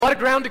A lot of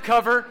ground to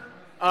cover,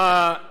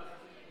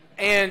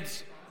 and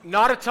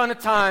not a ton of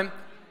time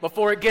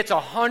before it gets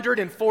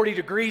 140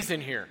 degrees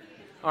in here.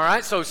 All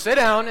right, so sit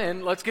down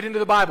and let's get into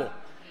the Bible.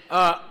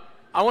 I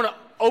want to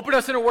open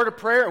us in a word of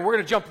prayer, and we're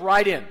going to jump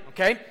right in,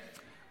 okay?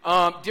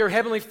 Dear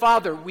Heavenly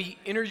Father, we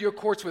enter your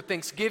courts with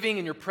thanksgiving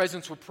and your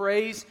presence with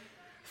praise.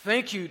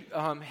 Thank you,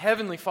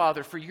 Heavenly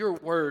Father, for your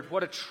word.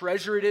 What a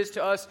treasure it is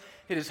to us.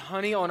 It is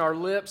honey on our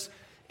lips.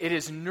 It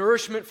is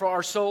nourishment for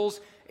our souls.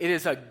 It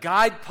is a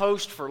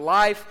guidepost for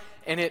life,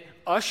 and it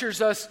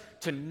ushers us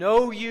to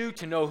know you,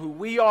 to know who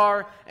we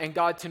are, and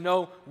God, to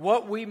know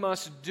what we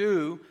must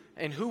do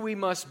and who we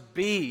must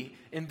be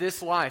in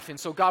this life. And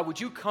so, God, would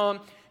you come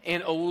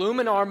and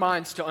illumine our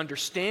minds to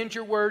understand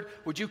your word?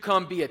 Would you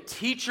come be a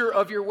teacher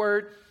of your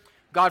word?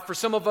 God, for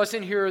some of us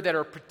in here that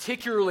are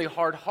particularly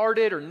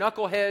hard-hearted or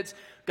knuckleheads,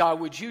 God,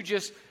 would you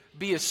just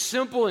be as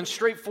simple and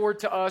straightforward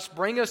to us,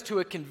 bring us to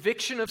a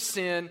conviction of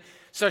sin,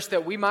 such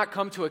that we might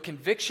come to a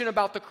conviction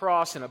about the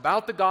cross and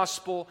about the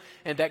gospel,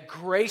 and that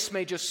grace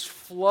may just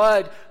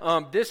flood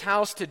this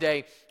house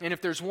today. And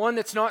if there's one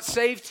that's not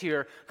saved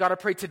here, God, I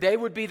pray today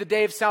would be the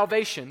day of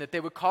salvation, that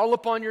they would call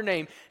upon your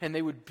name and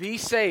they would be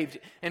saved.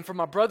 And for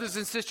my brothers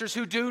and sisters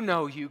who do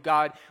know you,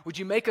 God, would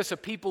you make us a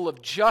people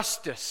of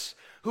justice,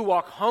 who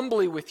walk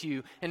humbly with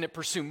you and that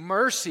pursue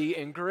mercy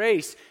and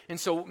grace. And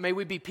so may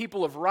we be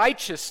people of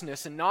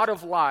righteousness and not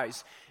of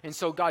lies. And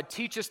so, God,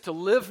 teach us to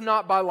live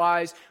not by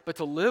lies, but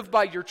to live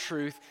by your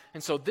truth.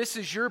 And so this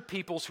is your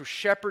people, so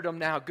shepherd them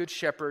now, good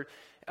shepherd,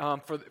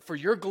 for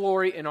your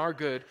glory and our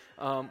good.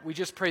 We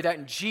just pray that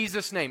in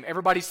Jesus' name.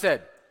 Everybody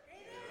said,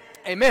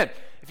 Amen.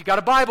 If you got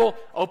a Bible,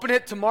 open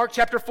it to Mark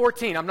chapter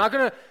 14. I'm not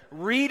going to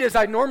read as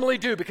I normally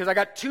do because I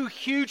got two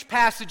huge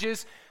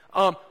passages.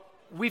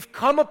 We've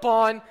come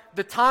upon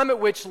the time at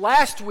which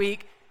last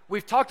week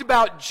we've talked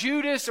about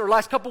Judas, or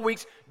last couple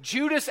weeks,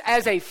 Judas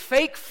as a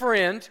fake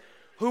friend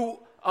who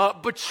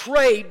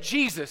betrayed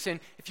Jesus. And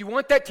if you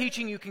want that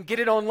teaching, you can get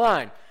it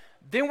online.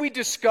 Then we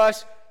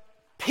discuss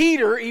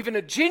Peter, even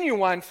a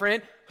genuine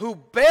friend, who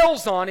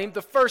bails on him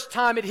the first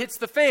time it hits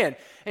the fan.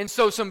 And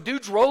so some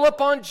dudes roll up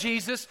on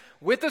Jesus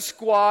with a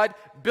squad,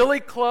 billy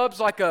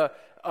clubs like a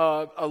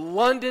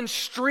London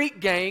street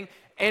gang,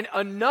 and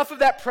enough of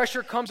that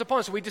pressure comes upon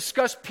us. So we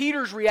discussed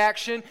Peter's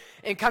reaction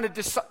and kind of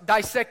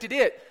dissected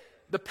it.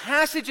 The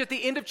passage at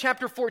the end of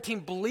chapter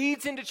 14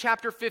 bleeds into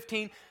chapter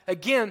 15.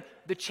 Again,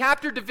 the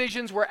chapter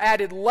divisions were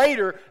added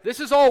later. This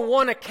is all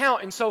one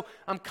account, and so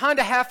I'm kind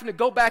of having to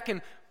go back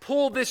and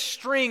pull this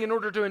string in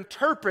order to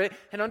interpret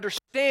and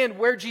understand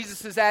where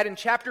Jesus is at in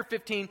chapter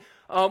 15,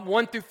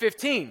 1 through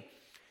 15.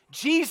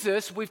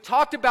 Jesus, we've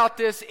talked about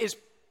this, is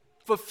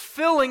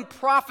fulfilling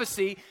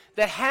prophecy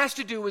that has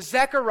to do with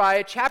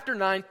Zechariah chapter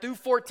 9 through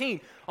 14.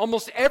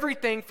 Almost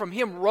everything from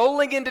him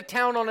rolling into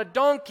town on a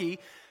donkey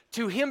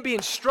to him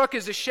being struck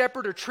as a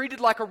shepherd or treated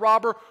like a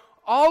robber.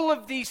 All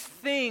of these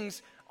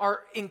things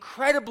are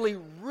incredibly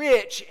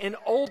rich in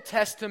Old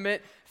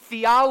Testament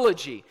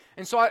theology.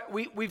 And so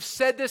we've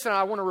said this, and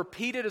I want to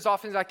repeat it as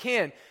often as I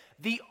can.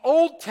 The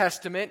Old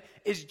Testament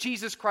is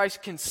Jesus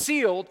Christ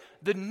concealed.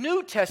 The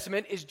New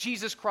Testament is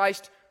Jesus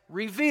Christ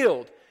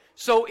revealed.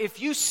 So if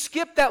you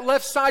skip that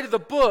left side of the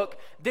book,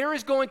 there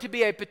is going to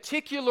be a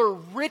particular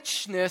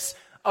richness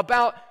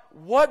about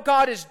what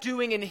God is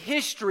doing in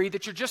history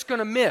that you're just going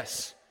to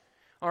miss.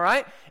 All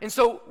right? And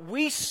so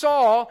we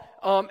saw,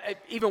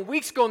 even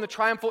weeks ago in the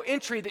triumphal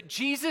entry, that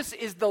Jesus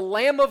is the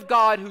Lamb of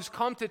God who's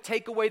come to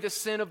take away the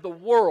sin of the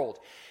world.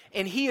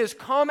 And he has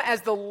come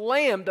as the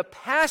Lamb, the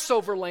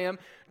Passover Lamb,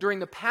 during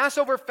the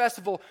Passover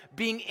festival,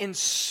 being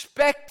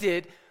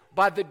inspected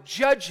by the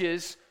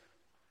judges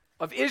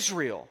of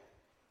Israel.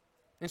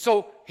 And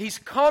so he's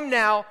come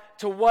now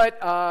to what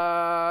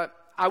I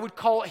would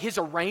call his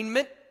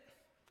arraignment,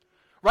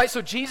 right?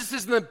 So Jesus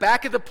is in the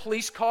back of the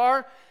police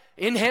car,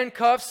 in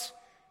handcuffs,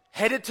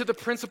 headed to the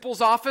principal's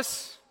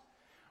office,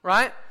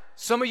 right?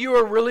 Some of you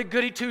are really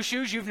goody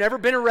two-shoes. You've never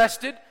been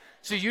arrested,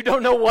 so you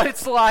don't know what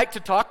it's like to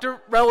talk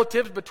to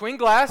relatives between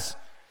glass.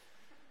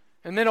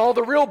 And then all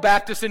the real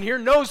Baptists in here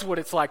knows what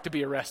it's like to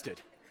be arrested,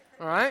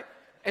 all right?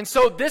 And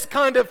so this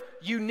kind of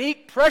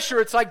unique pressure,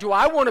 it's like, do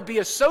I want to be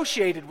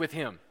associated with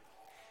him?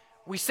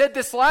 We said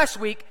this last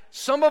week,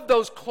 some of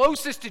those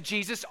closest to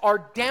Jesus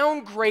are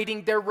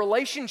downgrading their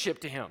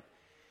relationship to him.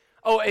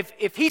 Oh,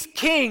 if he's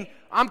king,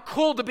 I'm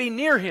cool to be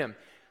near him.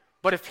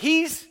 But if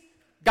he's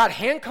got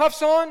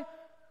handcuffs on,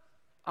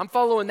 I'm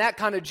following that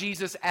kind of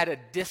Jesus at a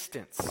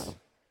distance,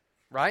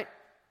 right?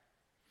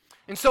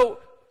 And so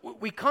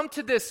we come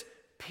to this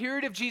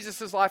period of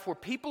Jesus' life where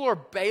people are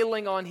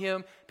bailing on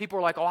him. People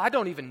are like, oh, I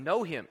don't even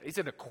know him. He's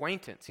an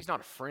acquaintance. He's not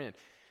a friend.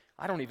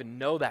 I don't even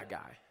know that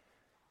guy.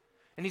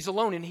 And he's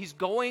alone, and he's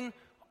going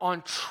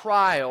on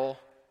trial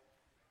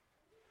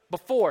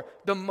before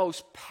the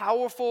most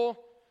powerful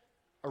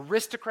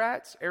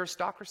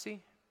aristocracy.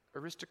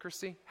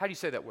 How do you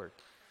say that word?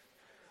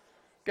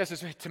 Guess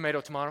it's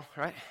tomato,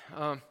 right?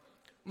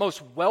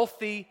 Most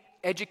wealthy,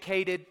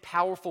 educated,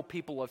 powerful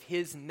people of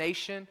his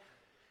nation,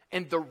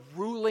 and the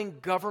ruling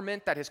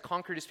government that has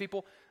conquered his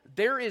people.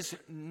 There is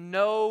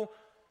no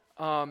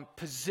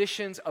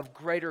positions of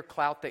greater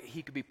clout that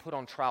he could be put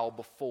on trial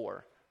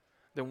before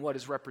than what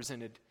is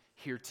represented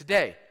here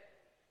today.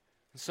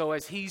 So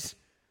as he's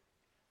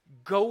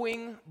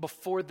going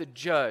before the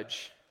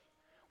judge,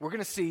 we're going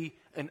to see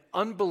an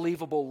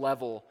unbelievable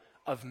level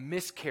of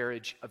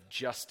miscarriage of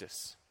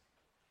justice,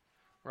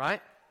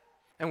 right?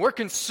 And we're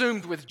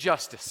consumed with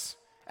justice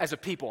as a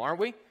people, aren't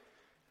we?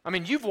 I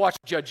mean, you've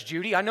watched Judge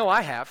Judy. I know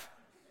I have,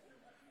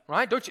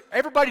 right? Don't you?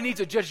 Everybody needs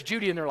a Judge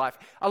Judy in their life.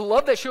 I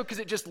love that show because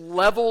it just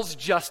levels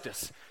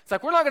justice. It's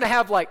like we're not going to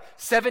have like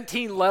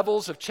 17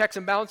 levels of checks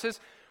and balances.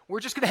 We're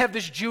just going to have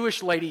this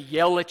Jewish lady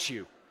yell at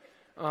you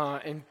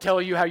and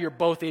tell you how you're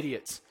both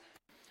idiots.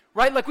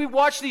 Right? Like we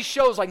watch these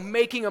shows like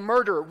Making a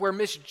Murderer where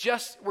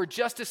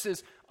justice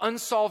is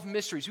unsolved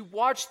mysteries. We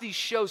watch these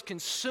shows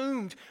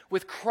consumed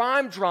with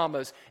crime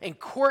dramas and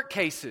court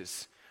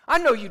cases. I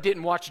know you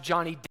didn't watch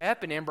Johnny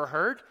Depp and Amber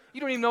Heard.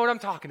 You don't even know what I'm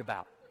talking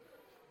about.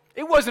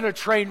 It wasn't a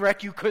train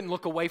wreck you couldn't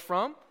look away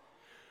from.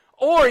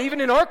 Or even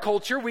in our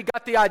culture, we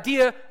got the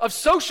idea of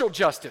social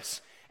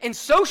justice. And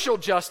social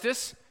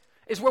justice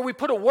is where we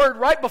put a word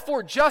right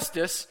before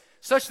justice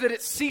such that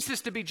it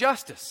ceases to be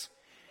justice.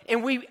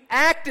 And we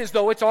act as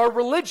though it's our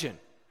religion,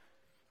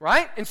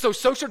 right? And so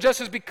social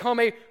justice has become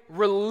a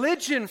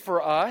religion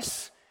for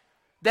us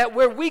that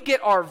where we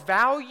get our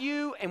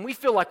value and we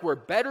feel like we're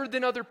better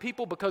than other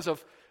people because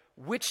of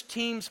which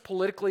teams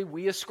politically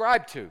we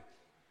ascribe to.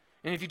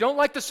 And if you don't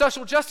like the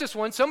social justice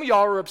one, some of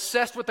y'all are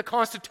obsessed with the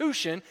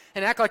Constitution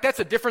and act like that's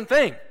a different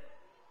thing,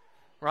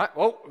 right?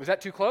 Oh, was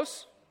that too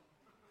close?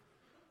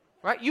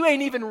 Right? You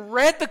ain't even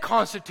read the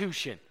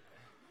Constitution,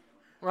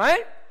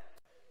 right?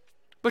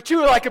 But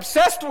you are like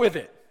obsessed with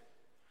it.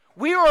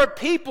 We are a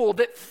people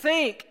that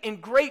think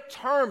in great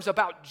terms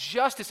about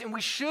justice, and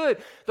we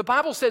should. The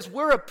Bible says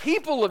we're a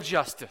people of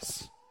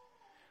justice,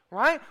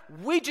 right?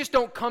 We just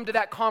don't come to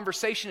that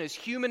conversation as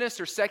humanists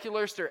or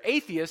secularists or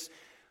atheists,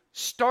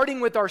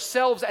 starting with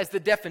ourselves as the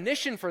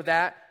definition for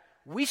that.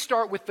 We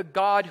start with the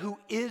God who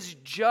is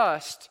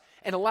just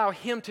and allow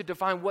Him to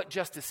define what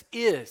justice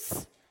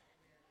is.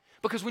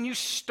 Because when you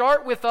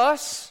start with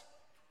us,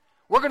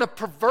 we're going to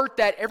pervert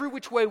that every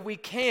which way we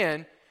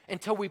can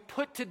until we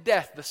put to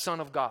death the Son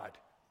of God.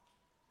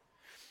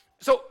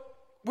 So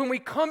when we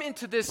come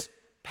into this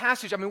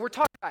passage, I mean, we're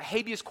talking about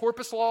habeas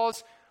corpus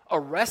laws,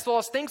 arrest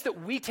laws, things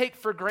that we take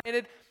for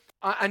granted.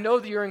 I know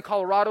that you're in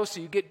Colorado, so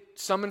you get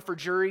summoned for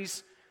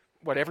juries,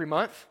 every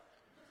month?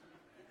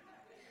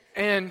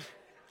 And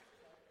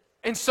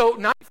so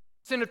 90%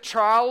 of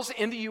trials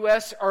in the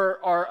U.S.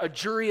 are a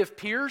jury of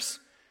peers.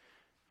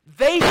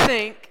 They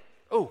think,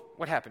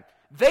 what happened?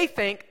 They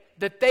think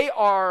that they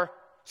are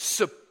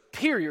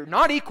superior,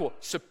 not equal,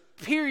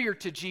 superior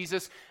to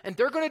Jesus, and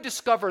they're going to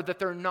discover that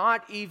they're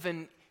not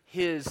even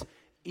His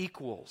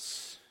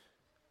equals.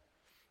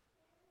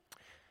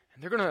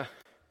 And they're going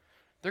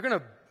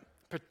to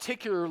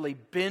particularly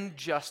bend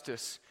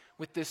justice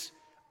with this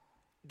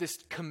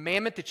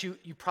commandment that you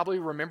probably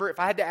remember.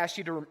 If I had to ask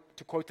you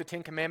to quote the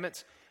 10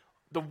 Commandments,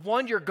 the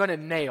one you're going to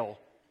nail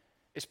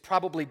is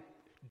probably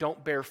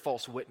don't bear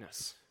false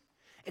witness.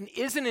 And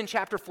isn't in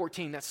chapter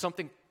 14 that's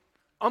something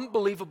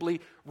unbelievably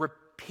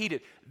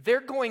repeated?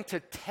 They're going to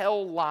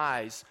tell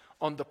lies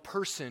on the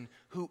person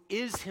who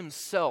is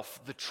himself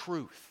the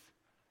truth.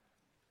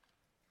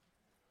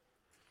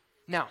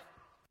 Now,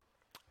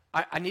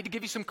 I need to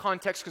give you some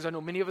context because I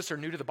know many of us are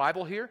new to the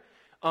Bible here.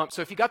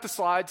 So if you got the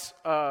slides,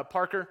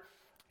 Parker,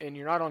 and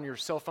you're not on your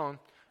cell phone,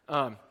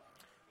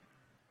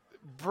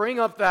 bring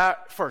up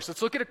that first.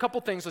 Let's look at a couple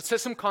things. Let's set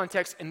some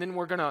context, and then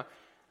we're going to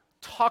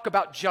talk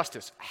about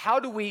justice. How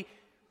do we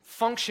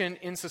function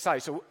in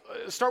society? So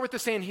start with the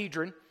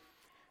Sanhedrin,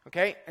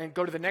 okay, and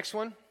go to the next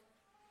one.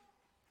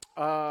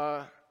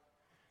 It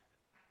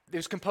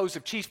was composed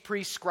of chief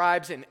priests,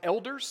 scribes, and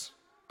elders.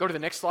 Go to the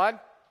next slide.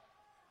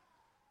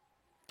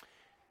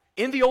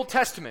 In the Old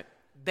Testament,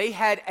 they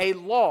had a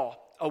law,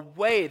 a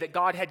way that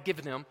God had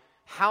given them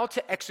how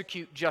to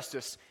execute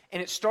justice.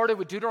 And it started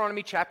with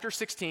Deuteronomy chapter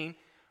 16,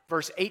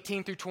 verse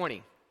 18 through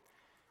 20.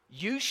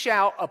 You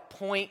shall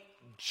appoint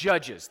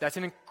judges. That's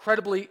an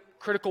incredibly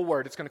critical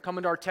word. It's going to come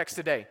into our text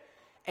today.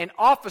 And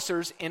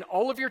officers in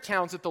all of your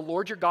towns that the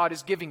Lord your God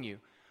is giving you,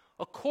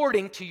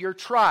 according to your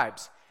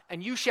tribes.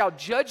 And you shall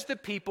judge the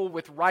people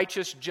with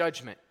righteous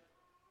judgment.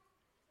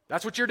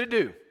 That's what you're to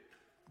do.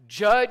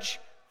 Judge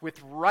with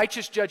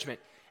righteous judgment.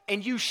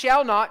 And you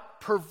shall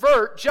not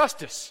pervert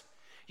justice.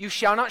 You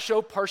shall not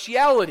show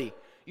partiality.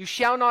 You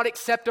shall not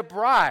accept a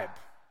bribe.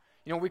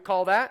 You know what we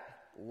call that?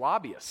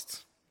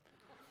 Lobbyists.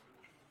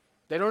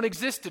 They don't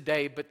exist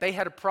today, but they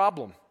had a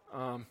problem.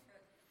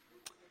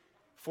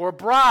 For a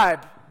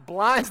bribe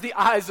blinds the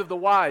eyes of the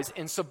wise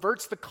and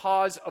subverts the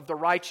cause of the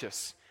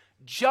righteous.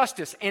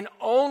 Justice, and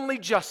only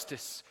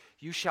justice,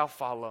 you shall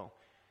follow,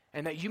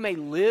 and that you may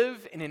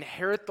live and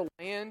inherit the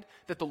land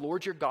that the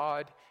Lord your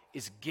God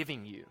is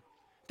giving you.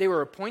 They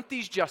were appoint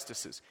these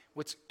justices.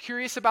 What's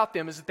curious about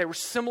them is that they were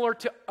similar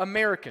to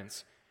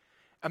Americans.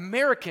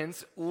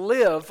 Americans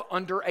live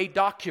under a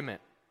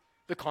document,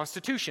 the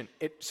Constitution.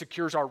 It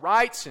secures our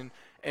rights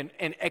and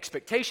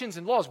expectations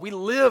and laws. We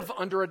live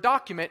under a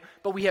document,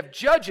 but we have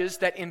judges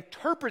that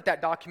interpret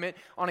that document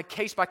on a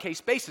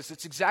case-by-case basis.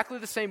 It's exactly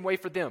the same way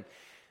for them.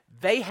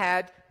 They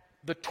had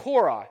the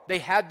Torah, they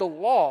had the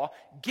law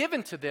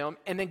given to them,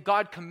 and then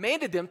God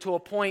commanded them to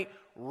appoint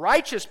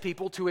righteous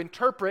people to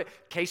interpret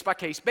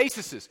case-by-case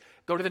bases.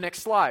 Go to the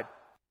next slide.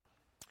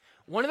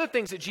 One of the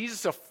things that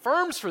Jesus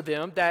affirms for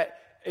them that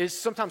is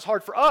sometimes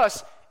hard for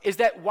us is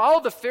that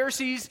while the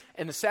Pharisees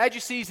and the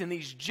Sadducees and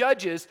these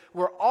judges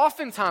were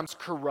oftentimes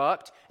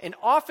corrupt and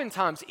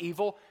oftentimes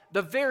evil,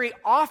 the very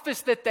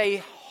office that they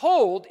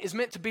hold is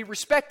meant to be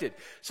respected.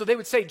 So they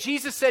would say,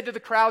 Jesus said to the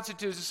crowds and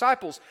to his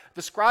disciples,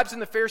 the scribes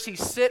and the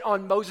Pharisees sit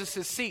on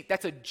Moses' seat.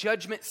 That's a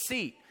judgment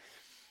seat.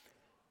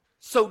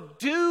 So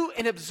do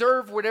and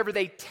observe whatever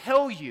they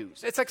tell you.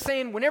 It's like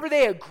saying whenever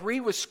they agree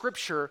with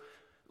Scripture,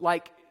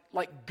 like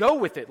go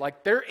with it.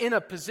 Like they're in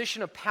a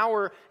position of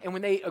power, and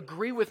when they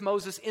agree with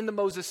Moses in the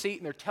Moses seat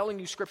and they're telling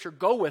you Scripture,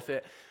 go with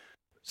it.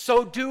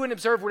 So do and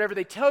observe whatever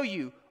they tell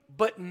you,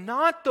 but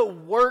not the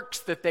works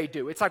that they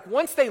do. It's like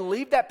once they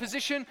leave that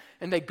position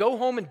and they go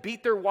home and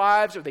beat their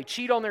wives, or they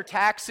cheat on their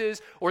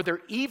taxes, or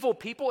they're evil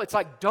people, it's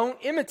like don't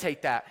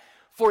imitate that.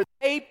 For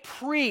they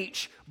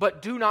preach,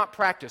 but do not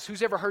practice.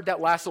 Who's ever heard that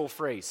last little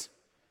phrase?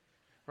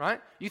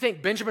 Right? You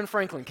think Benjamin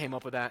Franklin came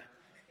up with that?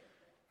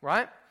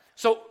 Right?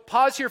 So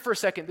pause here for a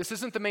second. This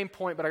isn't the main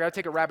point, but I got to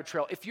take a rabbit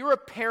trail. If you're a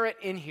parent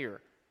in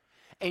here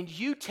and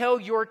you tell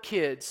your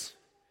kids,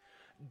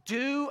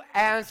 do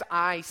as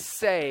I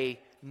say,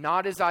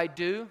 not as I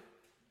do,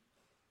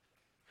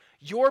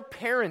 your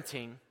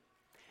parenting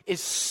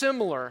is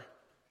similar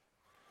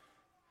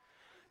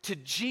to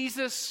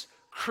Jesus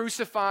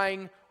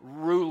crucifying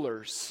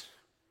rulers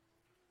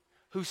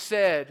who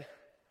said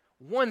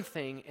one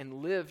thing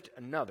and lived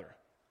another.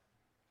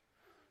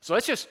 So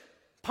let's just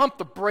pump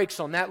the brakes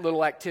on that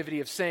little activity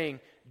of saying,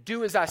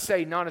 do as I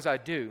say, not as I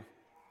do.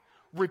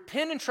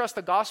 Repent and trust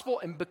the gospel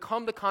and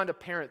become the kind of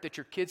parent that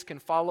your kids can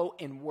follow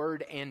in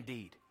word and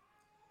deed.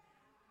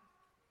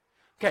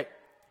 Okay,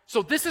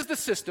 so this is the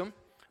system,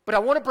 but I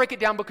want to break it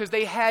down because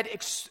they had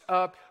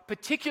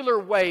particular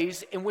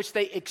ways in which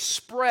they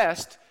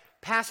expressed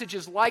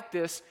passages like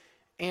this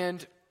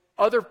and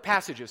other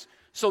passages.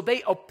 So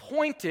they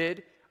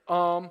appointed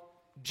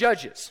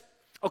judges.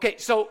 Okay,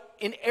 so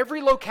in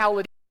every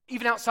locality,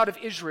 even outside of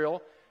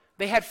Israel,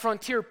 they had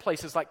frontier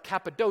places like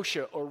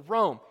Cappadocia or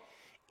Rome.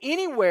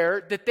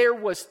 Anywhere that there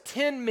was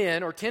 10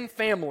 men or 10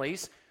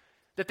 families,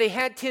 that they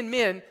had 10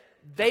 men,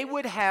 they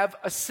would have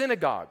a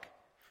synagogue.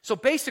 So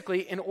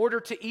basically, in order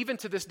to, even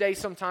to this day,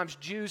 sometimes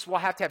Jews will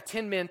have to have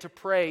 10 men to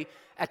pray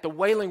at the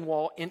Wailing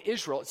Wall in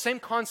Israel. Same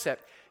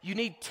concept. You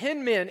need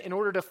 10 men in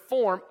order to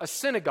form a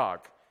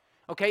synagogue.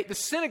 Okay, the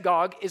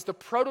synagogue is the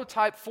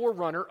prototype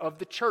forerunner of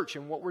the church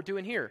and what we're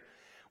doing here.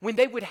 When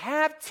they would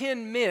have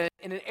 10 men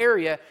in an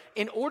area,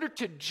 in order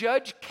to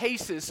judge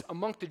cases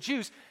among the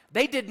Jews,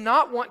 they did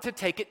not want to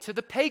take it to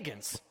the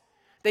pagans.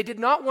 They did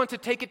not want to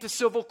take it to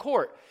civil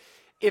court.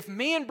 If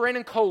me and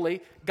Brandon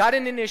Coley got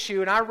in an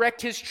issue and I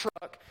wrecked his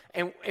truck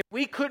and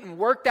we couldn't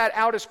work that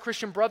out as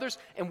Christian brothers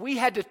and we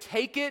had to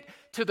take it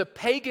to the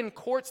pagan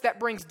courts, that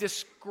brings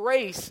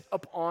disgrace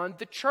upon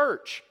the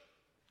church.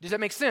 Does that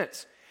make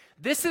sense?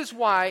 This is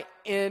why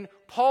in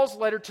Paul's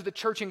letter to the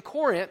church in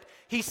Corinth,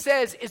 he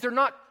says, is there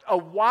not a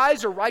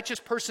wise or righteous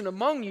person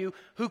among you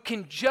who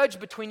can judge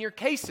between your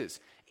cases?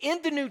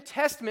 In the New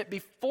Testament,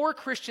 before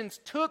Christians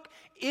took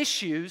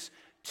issues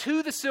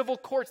to the civil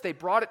courts, they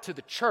brought it to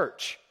the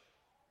church.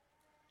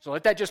 So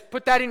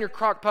put that in your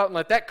crock pot and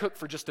let that cook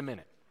for just a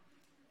minute.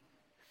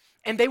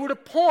 And they would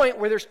appoint,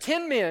 where there's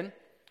 10 men,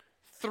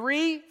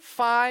 3,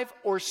 5,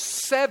 or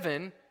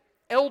 7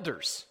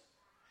 elders.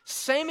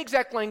 Same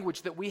exact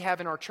language that we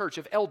have in our church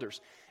of elders.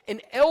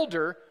 An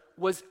elder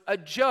was a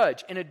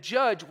judge, and a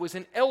judge was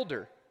an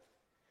elder.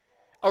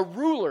 A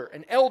ruler,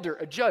 an elder,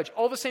 a judge,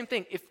 all the same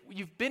thing. If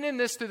you've been in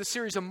this through the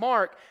series of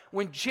Mark,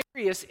 when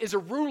Jairus is a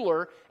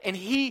ruler and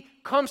he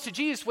comes to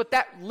Jesus, what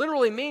that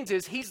literally means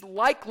is he's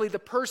likely the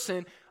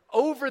person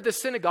over the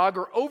synagogue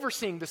or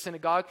overseeing the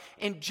synagogue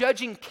and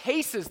judging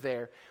cases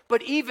there.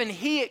 But even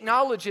he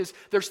acknowledges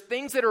there's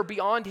things that are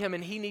beyond him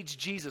and he needs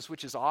Jesus,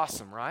 which is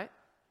awesome, right?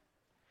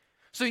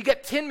 So you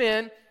get 10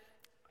 men,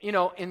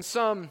 in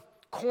some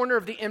corner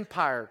of the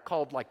empire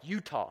called like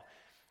Utah.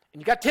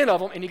 And you got 10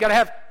 of them, and you got to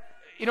have,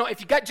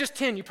 if you got just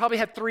 10, you probably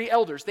had 3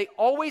 elders. They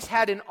always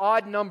had an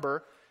odd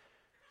number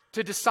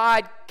to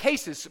decide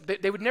cases.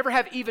 They would never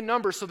have even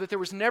numbers so that there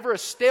was never a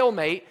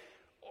stalemate.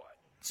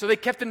 So they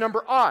kept the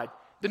number odd.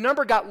 The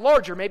number got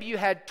larger. Maybe you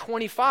had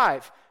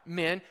 25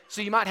 men,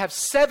 so you might have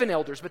 7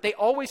 elders, but they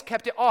always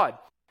kept it odd.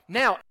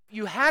 Now,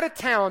 you had a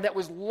town that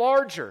was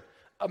larger,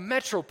 a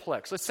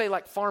metroplex, let's say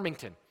like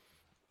Farmington,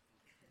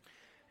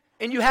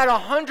 and you had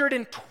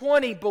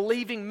 120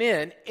 believing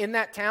men in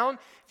that town.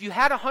 If you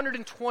had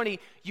 120,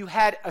 you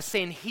had a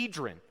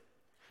Sanhedrin.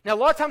 Now, a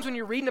lot of times when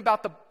you're reading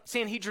about the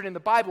Sanhedrin in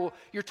the Bible,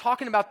 you're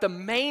talking about the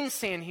main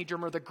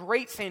Sanhedrin or the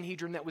great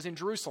Sanhedrin that was in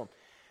Jerusalem.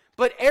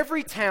 But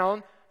every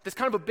town that's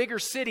kind of a bigger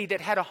city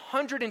that had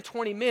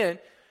 120 men,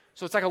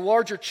 so it's like a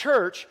larger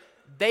church,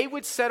 they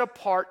would set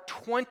apart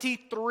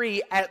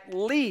 23 at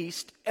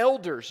least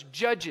elders,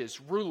 judges,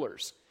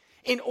 rulers,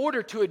 in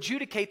order to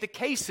adjudicate the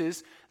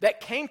cases that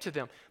came to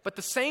them. But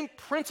the same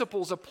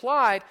principles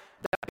applied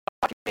that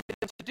God commanded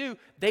them to do,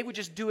 they would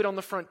just do it on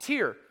the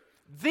frontier.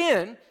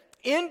 Then,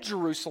 in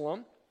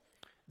Jerusalem,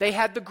 they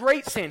had the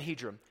Great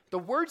Sanhedrin. The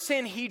word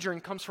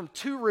Sanhedrin comes from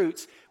two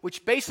roots,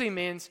 which basically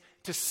means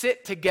to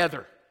sit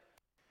together.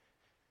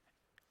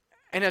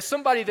 And as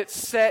somebody that's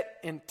sat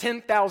in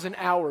 10,000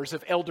 hours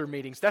of elder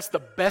meetings, that's the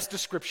best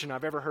description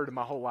I've ever heard in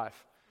my whole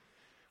life,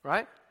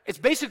 right? It's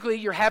basically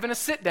you're having a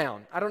sit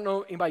down. I don't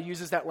know if anybody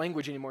uses that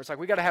language anymore. It's like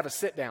we got to have a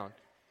sit down.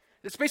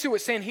 That's basically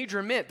what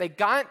Sanhedrin meant. They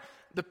got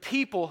the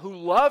people who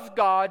loved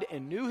God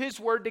and knew His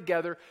Word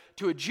together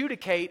to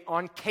adjudicate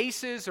on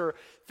cases or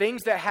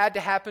things that had to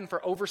happen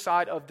for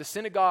oversight of the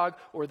synagogue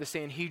or the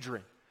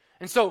Sanhedrin.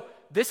 And so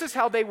this is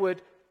how they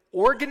would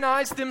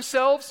organize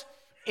themselves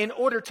in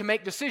order to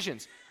make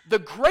decisions. The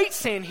Great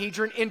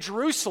Sanhedrin in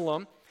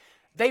Jerusalem,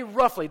 they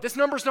roughly, this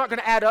number's not going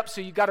to add up,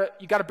 so you got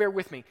to bear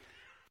with me.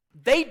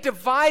 They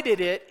divided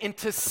it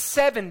into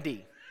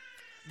 70.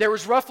 There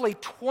was roughly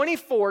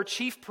 24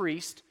 chief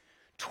priests,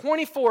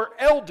 24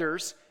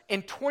 elders,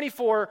 and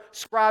 24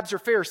 scribes or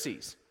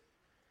Pharisees.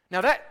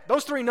 Now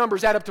those three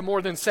numbers add up to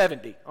more than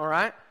 70, all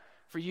right?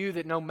 For you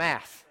that know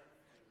math.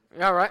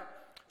 All right?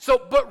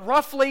 So, but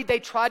roughly they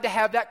tried to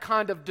have that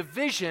kind of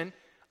division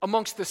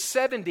amongst the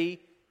 70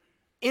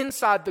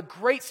 inside the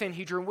Great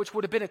Sanhedrin, which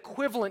would have been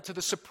equivalent to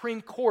the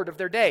Supreme Court of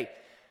their day.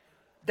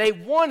 They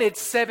wanted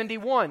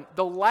 71.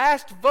 The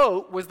last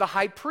vote was the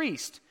high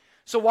priest.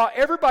 So while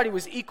everybody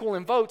was equal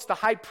in votes, the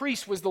high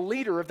priest was the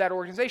leader of that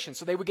organization.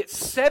 So they would get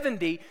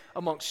 70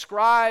 amongst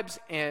scribes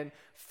and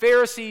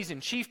Pharisees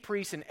and chief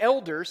priests and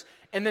elders.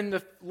 And then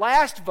the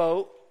last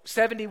vote,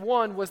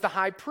 71, was the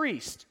high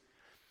priest.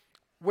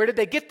 Where did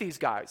they get these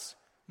guys?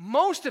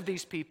 Most of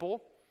these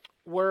people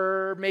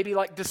were maybe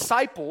like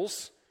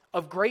disciples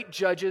of great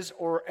judges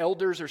or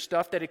elders or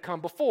stuff that had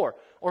come before.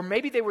 Or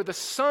maybe they were the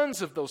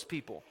sons of those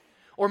people.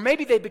 Or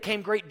maybe they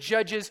became great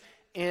judges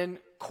in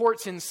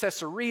courts in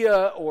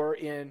Caesarea or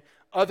in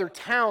other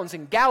towns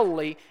in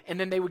Galilee, and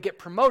then they would get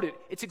promoted.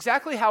 It's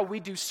exactly how we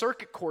do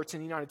circuit courts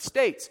in the United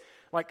States.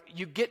 Like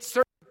you get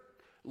certain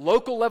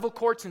local level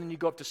courts, and then you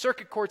go up to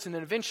circuit courts, and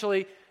then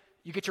eventually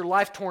you get your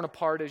life torn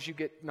apart as you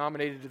get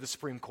nominated to the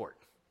Supreme Court.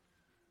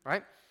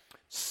 Right?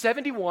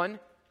 71,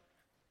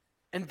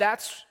 and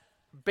that's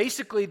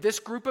basically this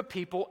group of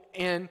people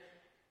in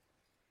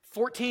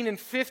 14 and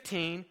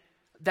 15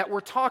 that we're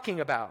talking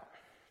about.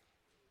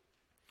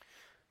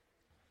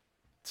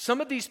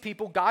 Some of these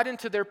people got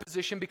into their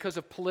position because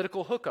of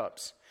political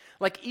hookups.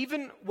 Like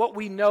even what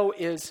we know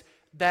is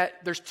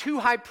that there's two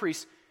high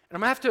priests, and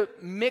I'm going to have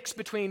to mix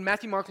between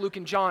Matthew, Mark, Luke,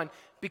 and John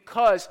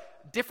because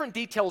different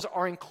details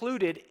are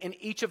included in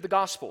each of the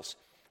Gospels.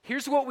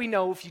 Here's what we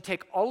know if you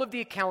take all of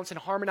the accounts and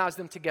harmonize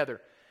them together.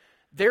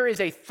 There is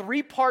a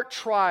 3-part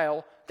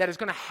trial that is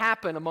going to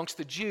happen amongst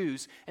the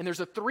Jews, and there's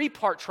a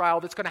 3-part trial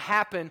that's going to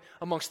happen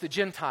amongst the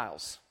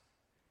Gentiles.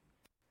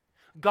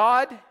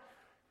 God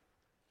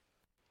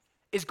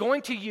is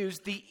going to use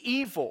the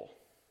evil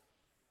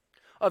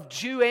of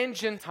Jew and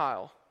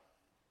Gentile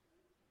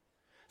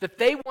that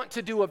they want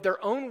to do of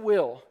their own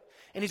will,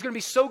 and He's going to be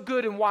so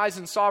good and wise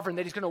and sovereign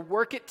that He's going to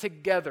work it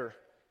together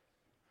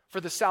for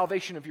the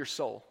salvation of your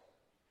soul.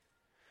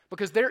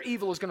 Because their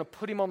evil is going to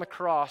put Him on the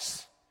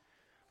cross,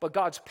 but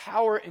God's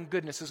power and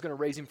goodness is going to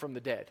raise Him from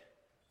the dead.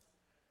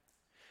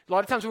 A lot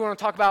of times we want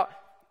to talk about,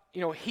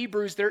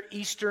 Hebrews, they're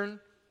Eastern,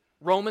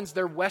 Romans,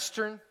 they're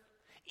Western.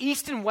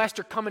 East and West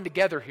are coming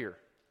together here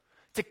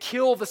to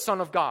kill the Son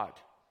of God.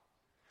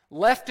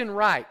 Left and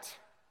right,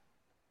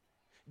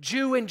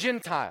 Jew and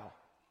Gentile.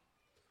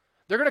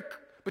 They're going to,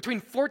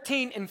 between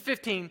 14 and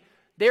 15,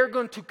 they're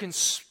going to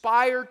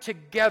conspire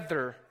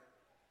together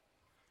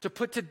to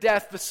put to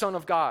death the Son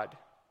of God.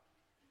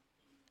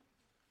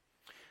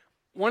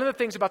 One of the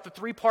things about the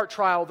 3-part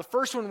trial, the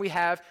first one we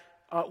have,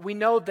 we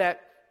know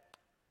that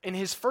in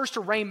his first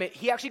arraignment,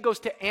 he actually goes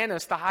to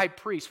Annas, the high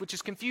priest, which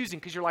is confusing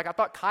because you're like, I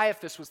thought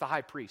Caiaphas was the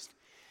high priest.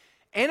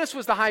 Annas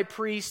was the high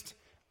priest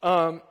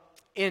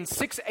in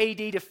 6 AD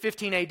to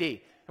 15 AD. And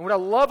what I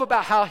love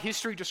about how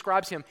history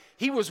describes him,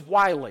 he was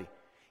wily.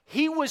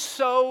 He was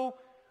so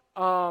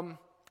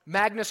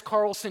Magnus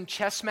Carlsen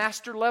chess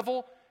master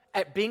level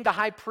at being the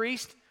high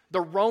priest,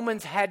 the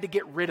Romans had to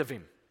get rid of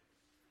him.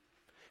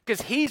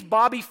 Because he's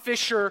Bobby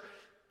Fischer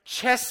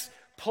chess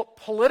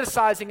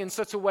politicizing in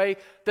such a way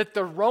that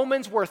the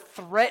Romans were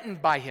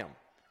threatened by him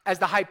as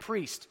the high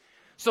priest.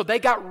 So they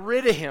got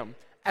rid of him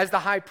as the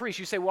high priest.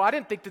 You say, well, I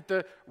didn't think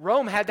that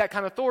Rome had that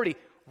kind of authority.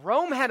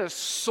 Rome had a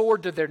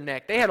sword to their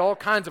neck. They had all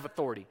kinds of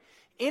authority.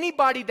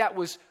 Anybody that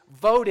was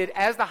voted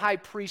as the high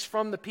priest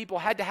from the people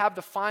had to have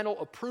the final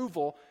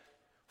approval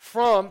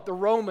from the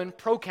Roman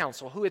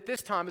proconsul, who at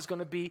this time is going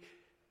to be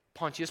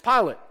Pontius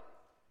Pilate.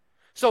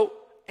 So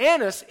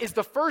Annas is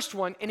the first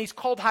one, and he's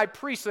called high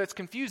priest, so that's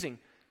confusing.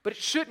 But it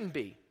shouldn't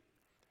be.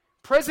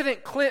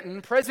 President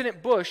Clinton,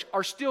 President Bush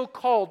are still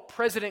called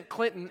President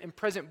Clinton and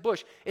President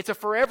Bush. It's a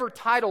forever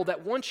title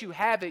that once you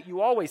have it,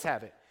 you always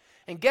have it.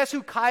 And guess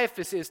who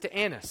Caiaphas is to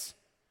Annas?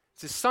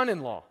 It's his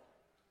son-in-law.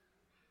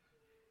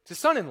 It's his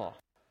son-in-law.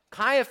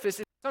 Caiaphas is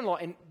his son-in-law.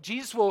 And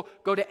Jesus will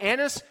go to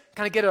Annas,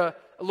 kind of get a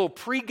little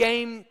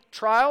pre-game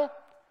trial.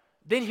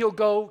 Then he'll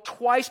go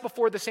twice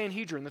before the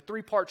Sanhedrin, the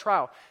 3-part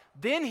trial.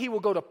 Then he will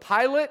go to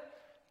Pilate,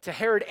 to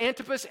Herod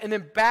Antipas, and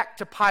then back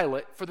to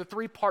Pilate for the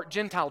 3-part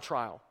Gentile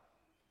trial.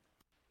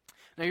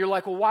 Now you're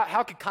like, well,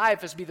 how could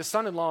Caiaphas be the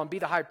son-in-law and be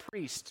the high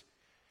priest?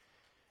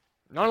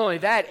 Not only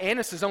that,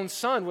 Annas' own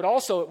son would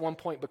also at one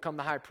point become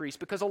the high priest,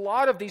 because a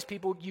lot of these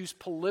people use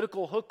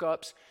political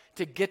hookups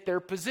to get their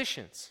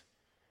positions.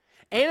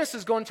 Annas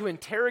is going to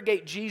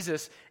interrogate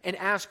Jesus and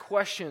ask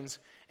questions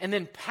and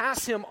then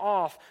pass him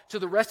off to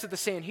the rest of the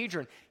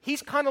Sanhedrin.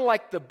 He's kind of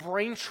like the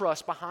brain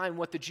trust behind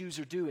what the Jews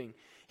are doing.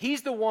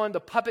 He's the one, the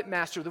puppet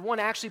master, the one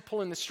actually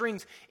pulling the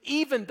strings,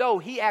 even though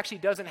he actually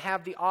doesn't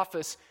have the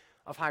office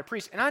of high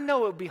priest. And I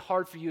know it would be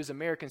hard for you as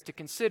Americans to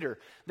consider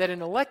that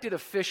an elected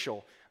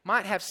official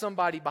might have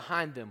somebody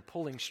behind them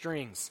pulling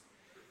strings.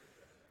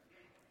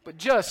 But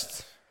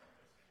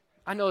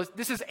I know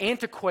this is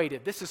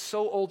antiquated. This is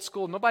so old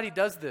school. Nobody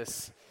does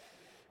this.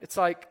 It's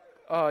like,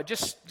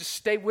 just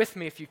stay with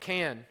me if you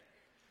can.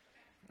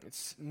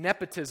 It's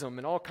nepotism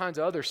and all kinds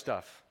of other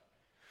stuff.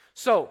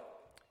 So,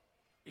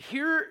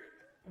 here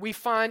we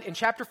find in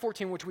chapter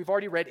 14, which we've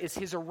already read, is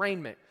his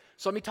arraignment.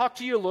 So let me talk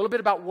to you a little bit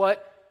about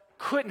what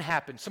couldn't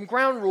happen. Some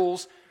ground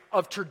rules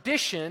of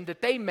tradition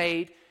that they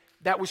made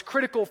that was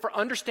critical for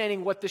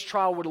understanding what this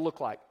trial would look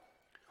like.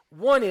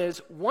 One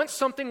is, once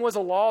something was a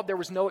law, there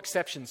was no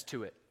exceptions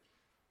to it.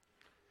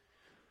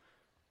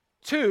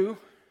 2,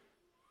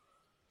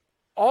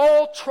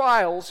 all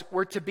trials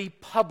were to be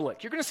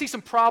public. You're going to see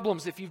some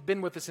problems if you've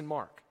been with us in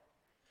Mark.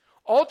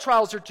 All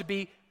trials are to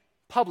be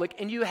public,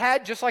 and you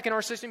had, just like in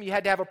our system, you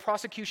had to have a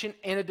prosecution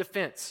and a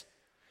defense.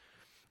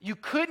 You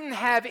couldn't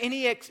have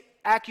any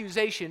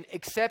accusation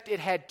except it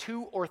had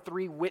 2 or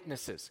 3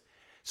 witnesses.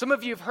 Some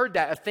of you have heard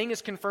that. A thing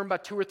is confirmed by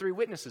 2 or 3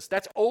 witnesses.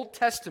 That's Old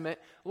Testament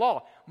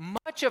law.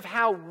 Much of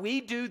how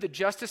we do the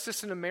justice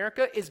system in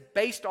America is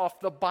based off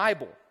the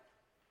Bible.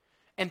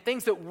 And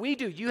things that we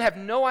do, you have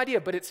no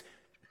idea, but it's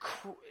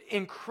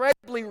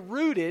incredibly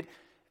rooted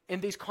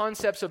in these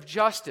concepts of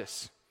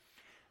justice.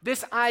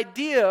 This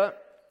idea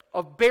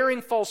of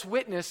bearing false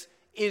witness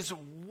is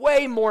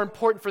way more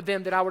important for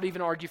them than I would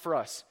even argue for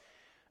us.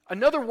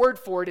 Another word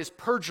for it is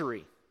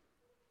perjury.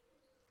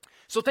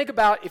 So think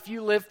about if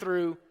you lived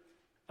through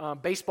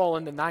baseball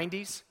in the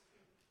 90s,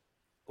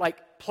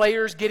 like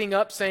players getting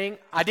up saying,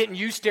 I didn't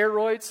use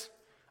steroids,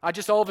 I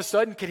just all of a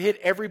sudden could hit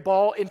every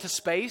ball into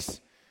space.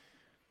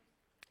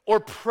 Or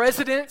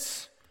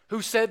presidents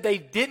who said they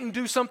didn't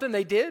do something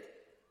they did.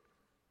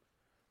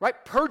 Right?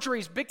 Perjury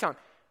is big time.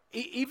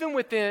 Even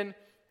within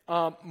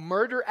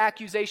murder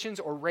accusations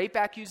or rape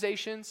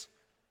accusations,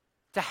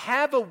 to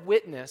have a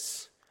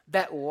witness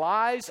that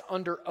lies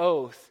under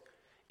oath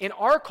in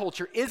our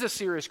culture is a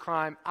serious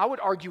crime. I would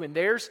argue in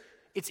theirs,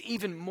 it's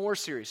even more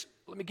serious.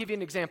 Let me give you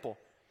an example.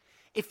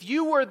 If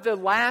you were the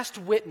last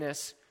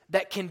witness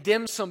that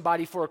condemned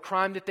somebody for a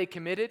crime that they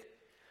committed,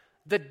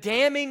 the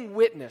damning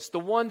witness, the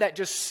one that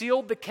just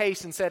sealed the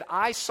case and said,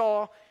 I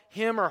saw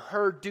him or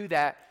her do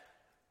that,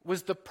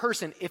 was the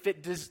person, if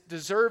it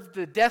deserved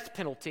the death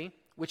penalty,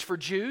 which for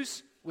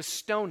Jews was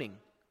stoning.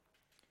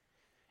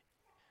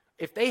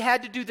 If they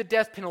had to do the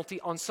death penalty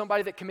on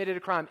somebody that committed a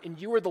crime, and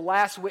you were the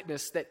last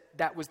witness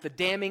that was the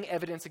damning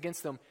evidence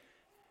against them,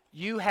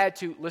 you had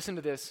to, listen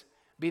to this,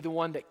 be the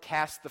one that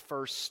cast the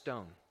first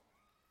stone.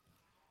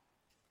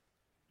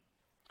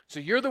 So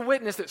you're the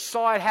witness that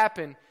saw it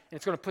happen, and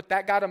it's going to put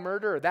that guy to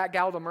murder or that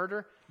gal to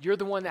murder. You're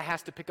the one that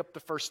has to pick up the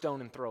first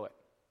stone and throw it.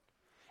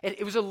 And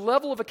it was a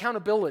level of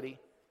accountability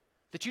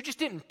that you just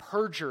didn't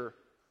perjure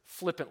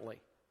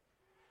flippantly.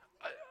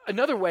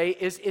 Another way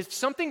is if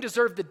something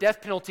deserved the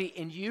death penalty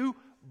and you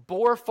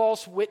bore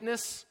false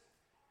witness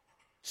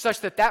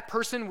such that that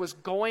person was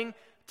going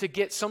to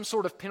get some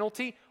sort of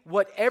penalty,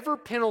 whatever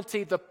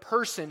penalty the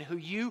person who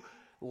you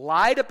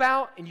lied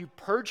about and you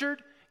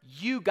perjured,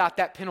 you got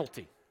that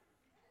penalty.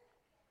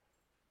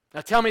 Now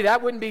tell me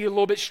that wouldn't be a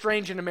little bit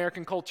strange in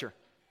American culture,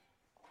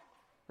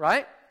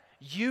 right?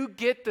 You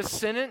get the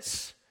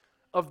sentence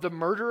of the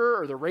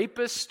murderer or the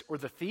rapist or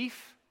the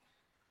thief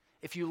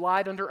if you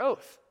lied under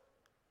oath.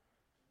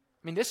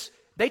 I mean,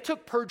 they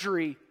took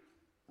perjury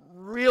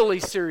really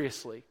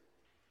seriously.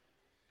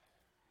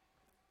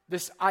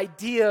 This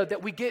idea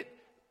that we get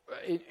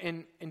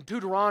in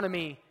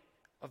Deuteronomy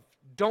of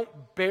don't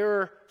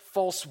bear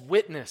false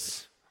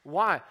witness.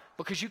 Why?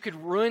 Because you could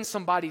ruin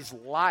somebody's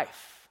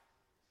life.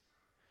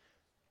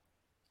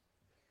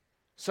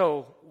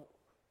 So,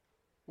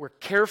 we're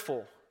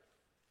careful.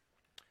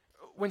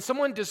 When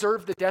someone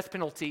deserved the death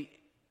penalty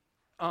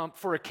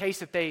for a case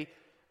that they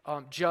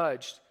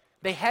judged,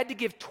 they had to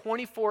give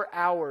 24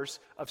 hours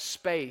of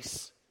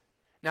space.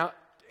 Now,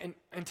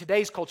 in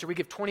today's culture, we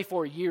give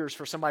 24 years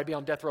for somebody to be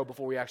on death row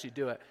before we actually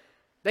do it.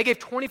 They gave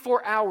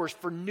 24 hours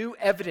for new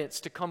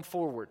evidence to come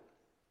forward.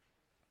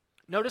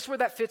 Notice where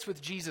that fits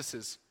with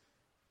Jesus's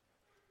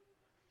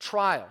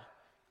trial.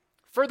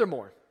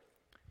 Furthermore,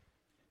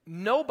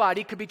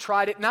 nobody could be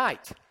tried at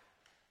night.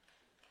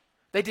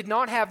 They did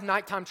not have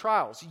nighttime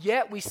trials.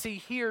 Yet we see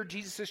here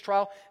Jesus'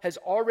 trial has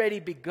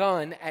already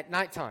begun at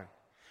nighttime.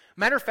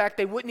 Matter of fact,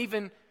 they wouldn't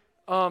even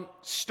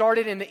start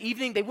it in the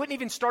evening. They wouldn't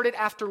even start it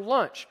after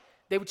lunch.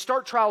 They would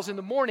start trials in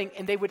the morning,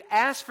 and they would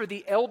ask for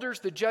the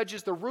elders, the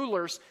judges, the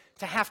rulers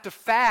to have to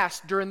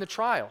fast during the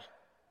trial.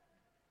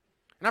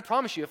 And I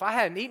promise you, if I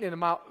hadn't eaten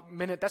in a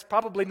minute, that's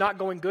probably not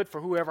going good for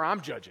whoever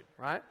I'm judging,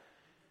 right?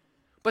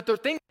 But the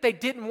thing they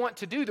didn't want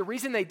to do, the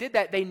reason they did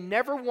that, they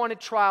never wanted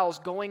trials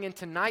going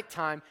into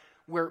nighttime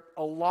where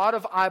a lot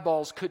of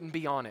eyeballs couldn't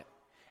be on it.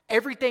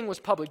 Everything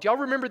was public. Do y'all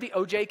remember the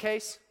O.J.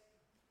 case?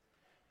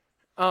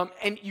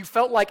 And you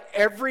felt like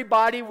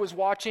everybody was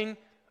watching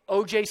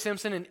O.J.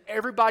 Simpson and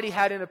everybody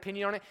had an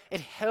opinion on it. It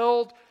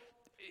held,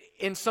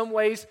 in some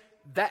ways,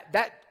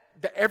 that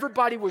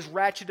everybody was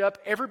ratcheted up,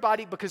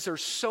 everybody, because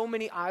there's so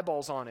many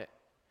eyeballs on it.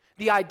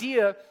 The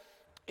idea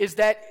is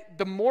that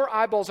the more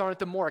eyeballs on it,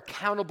 the more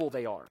accountable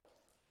they are.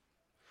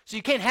 So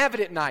you can't have it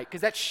at night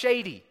because that's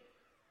shady.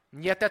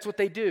 And yet that's what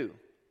they do.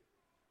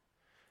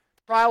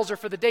 Trials are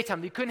for the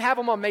daytime. You couldn't have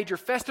them on major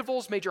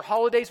festivals, major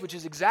holidays, which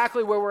is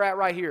exactly where we're at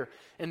right here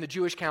in the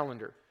Jewish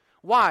calendar.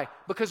 Why?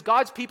 Because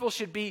God's people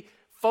should be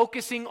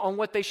focusing on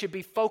what they should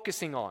be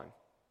focusing on.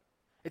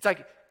 It's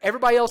like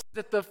everybody else is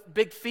at the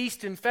big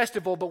feast and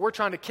festival, but we're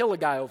trying to kill a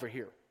guy over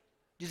here.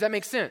 Does that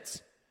make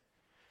sense?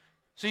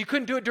 So you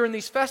couldn't do it during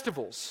these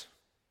festivals.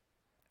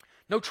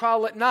 No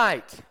trial at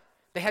night.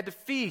 They had to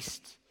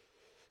feast.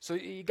 So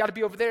you got to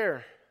be over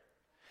there.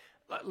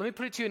 Let me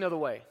put it to you another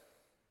way.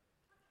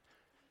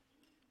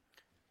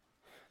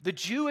 The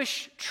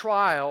Jewish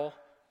trial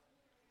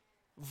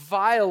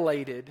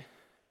violated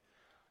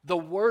the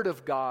Word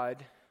of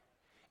God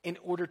in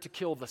order to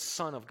kill the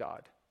Son of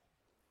God.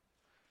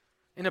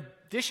 In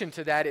addition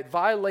to that, it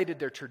violated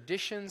their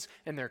traditions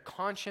and their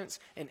conscience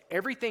and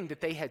everything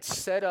that they had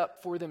set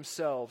up for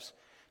themselves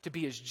to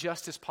be as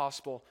just as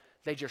possible.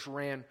 They just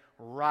ran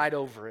right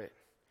over it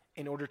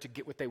in order to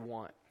get what they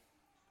want.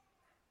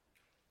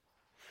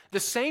 The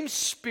same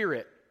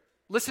Spirit,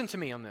 listen to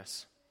me on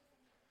this,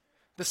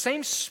 the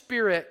same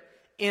Spirit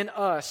in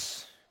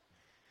us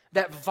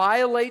that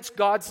violates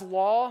God's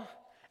law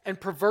and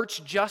perverts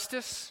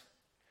justice,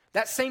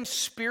 that same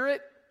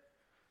Spirit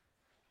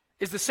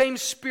is the same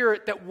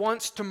Spirit that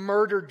wants to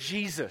murder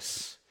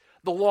Jesus,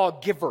 the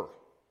lawgiver.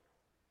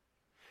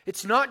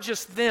 It's not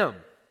just them.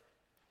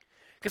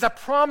 Because I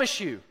promise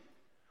you,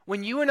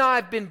 when you and I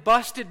have been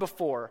busted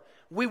before,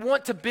 we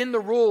want to bend the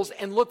rules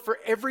and look for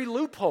every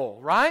loophole,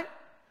 right?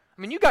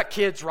 I mean, you got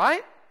kids,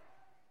 right?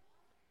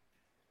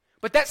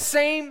 But that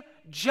same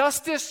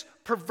justice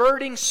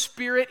perverting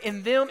spirit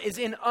in them is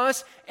in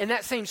us, and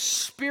that same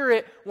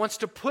spirit wants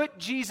to put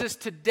Jesus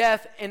to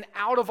death and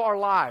out of our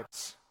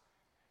lives.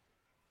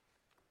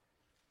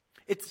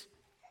 It's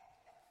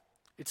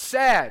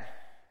sad.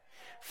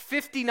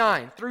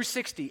 59 through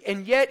 60.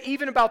 And yet,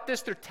 even about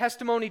this, their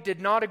testimony did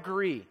not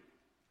agree.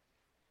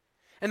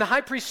 And the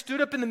high priest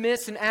stood up in the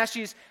midst and asked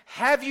Jesus,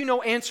 "Have you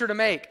no answer to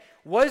make?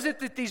 Was it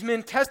that these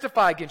men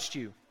testify against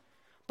you?"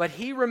 But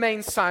he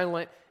remained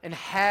silent and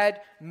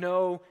had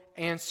no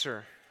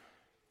answer.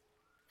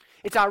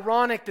 It's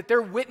ironic that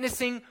they're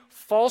witnessing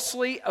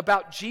falsely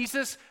about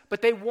Jesus,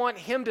 but they want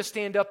him to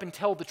stand up and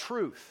tell the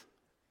truth.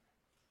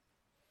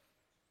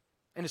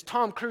 And as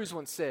Tom Cruise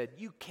once said,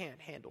 you can't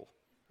handle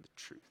the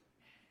truth.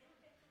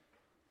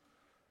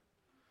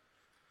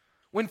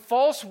 When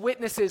false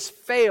witnesses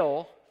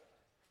fail,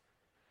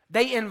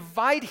 they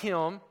invite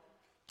him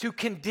to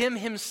condemn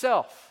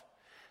himself.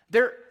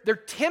 They're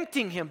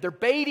tempting him, they're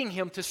baiting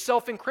him to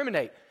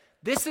self-incriminate.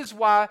 This is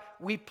why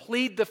we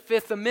plead the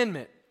Fifth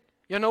Amendment.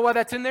 You know why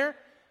that's in there?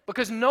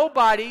 Because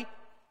nobody,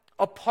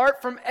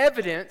 apart from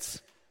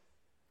evidence,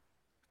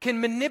 can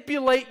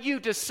manipulate you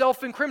to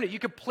self-incriminate. You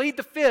could plead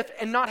the Fifth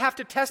and not have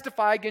to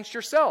testify against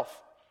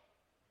yourself.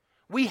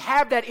 We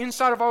have that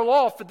inside of our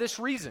law for this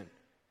reason.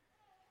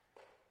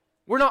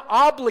 We're not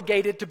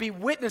obligated to be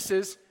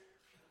witnesses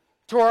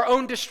to our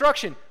own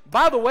destruction.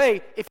 By the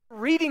way, if you're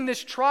reading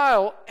this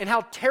trial and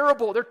how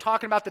terrible they're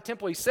talking about the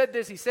temple, he said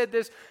this,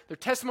 their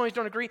testimonies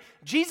don't agree.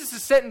 Jesus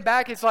is sitting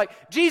back, it's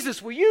like,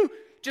 Jesus, will you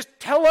just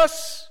tell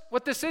us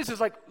what this is? It's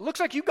like, looks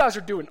like you guys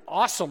are doing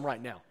awesome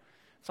right now.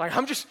 It's like,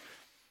 I'm just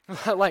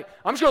going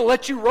to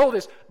let you roll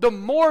this. The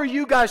more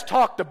you guys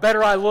talk, the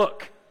better I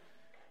look.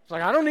 It's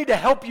like, I don't need to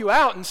help you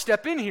out and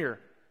step in here.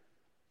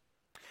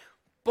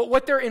 But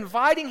what they're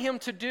inviting him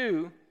to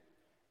do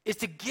is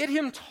to get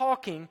him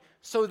talking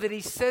so that he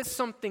says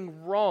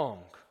something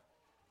wrong.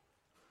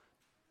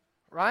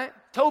 Right?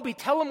 Toby,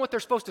 tell them what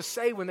they're supposed to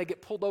say when they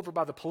get pulled over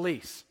by the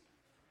police.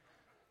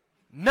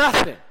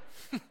 Nothing.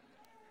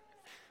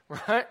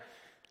 Right?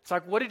 It's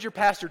like, what did your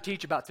pastor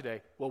teach about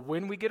today? Well,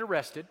 when we get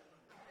arrested,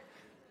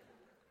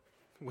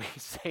 we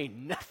say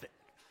nothing.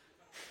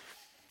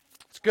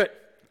 It's good.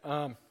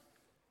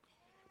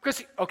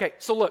 Because, okay,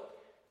 so look,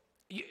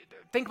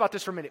 think about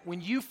this for a minute.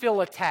 When you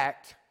feel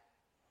attacked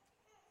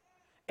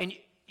and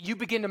you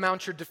begin to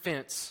mount your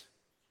defense.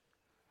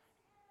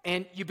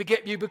 And you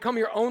become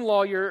your own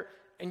lawyer,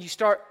 and you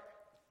start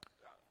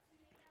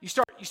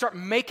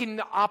making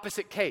the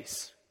opposite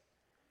case,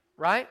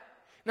 right?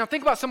 Now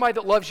think about somebody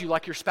that loves you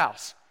like your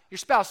spouse. Your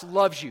spouse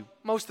loves you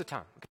most of the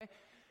time, okay?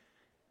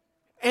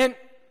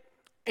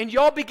 And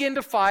y'all begin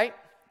to fight,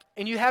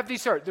 and you have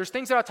there's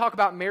things that I talk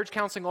about in marriage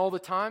counseling all the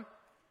time.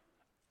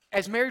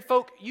 As married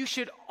folk, you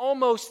should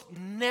almost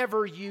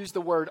never use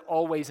the word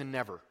always and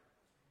never.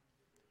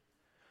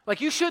 Like,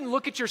 you shouldn't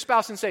look at your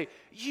spouse and say,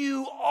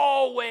 you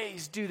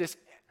always do this.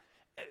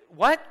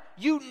 What?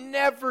 You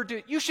never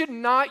do. You should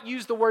not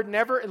use the word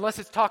never unless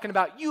it's talking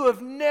about you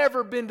have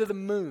never been to the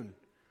moon.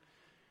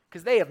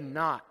 Because they have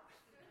not.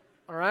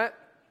 All right?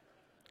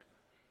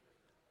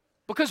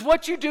 Because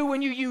what you do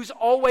when you use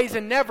always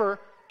and never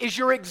is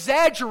you're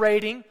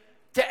exaggerating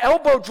to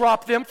elbow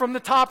drop them from the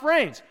top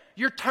reins.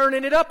 You're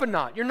turning it up a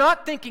notch. You're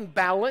not thinking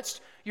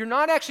balanced. You're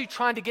not actually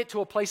trying to get to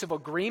a place of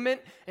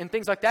agreement and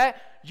things like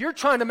that. You're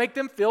trying to make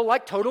them feel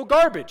like total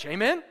garbage.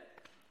 Amen?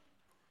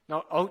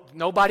 No,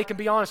 nobody can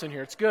be honest in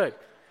here. It's good.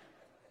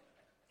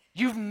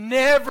 You've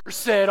never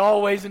said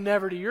always and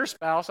never to your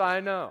spouse,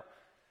 I know.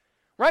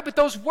 Right? But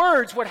those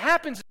words, what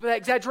happens with that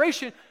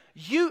exaggeration,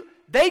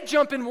 they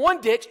jump in one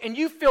ditch and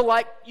you feel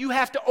like you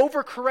have to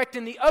overcorrect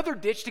in the other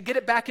ditch to get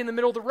it back in the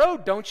middle of the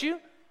road, don't you?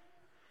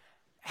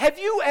 Have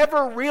you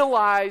ever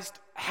realized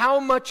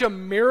how much a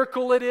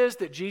miracle it is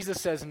that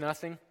Jesus says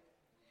nothing?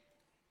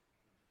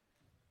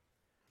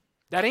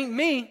 That ain't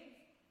me,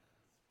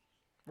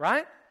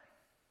 right?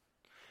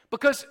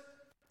 Because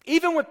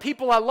even with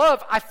people I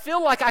love, I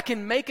feel like I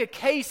can make a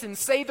case and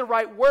say the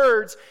right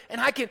words, and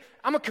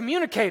I'm a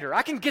communicator.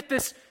 I can get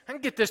this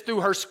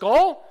through her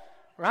skull,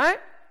 right?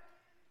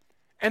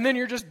 And then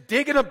you're just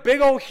digging a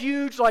big old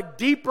huge, like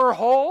deeper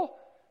hole.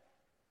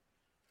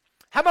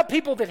 How about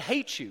people that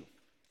hate you?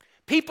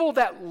 People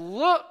that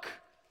look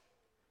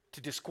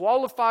to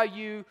disqualify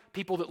you,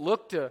 people that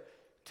look to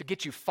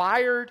get you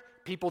fired,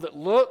 people that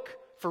look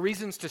for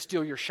reasons to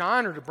steal your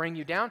shine or to bring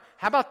you down.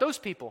 How about those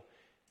people?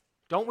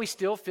 Don't we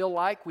still feel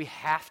like we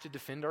have to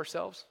defend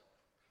ourselves?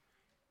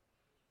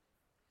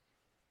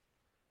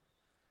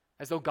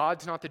 As though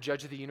God's not the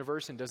judge of the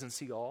universe and doesn't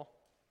see all?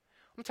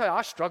 I'm going to tell you,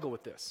 I struggle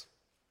with this.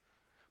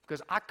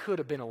 Because I could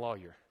have been a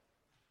lawyer.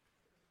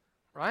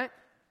 Right?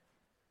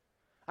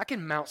 I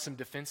can mount some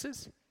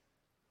defenses.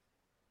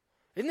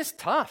 Isn't this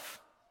tough?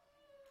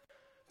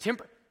 Let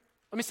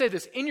me say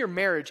this. In your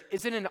marriage,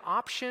 is it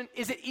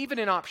even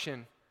an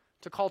option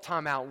to call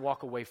time out and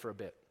walk away for a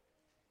bit?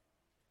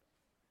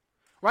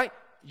 Right?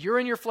 You're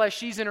in your flesh,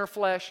 she's in her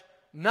flesh.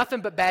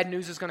 Nothing but bad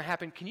news is going to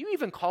happen. Can you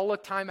even call a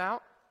time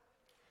out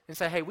and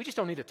say, hey, we just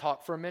don't need to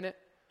talk for a minute.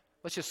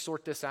 Let's just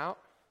sort this out.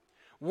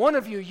 One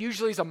of you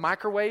usually is a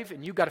microwave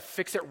and you've got to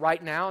fix it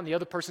right now, and the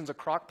other person's a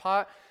crock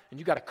pot and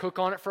you've got to cook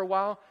on it for a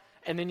while,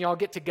 and then y'all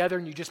get together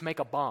and you just make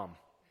a bomb.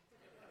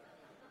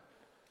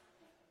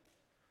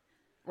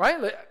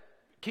 Right?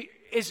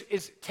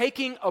 Is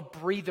taking a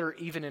breather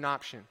even an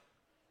option?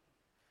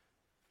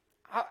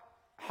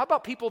 How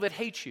about people that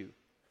hate you?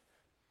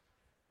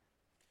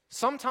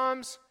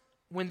 Sometimes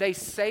when they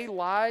say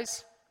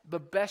lies, the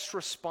best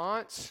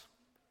response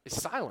is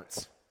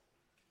silence.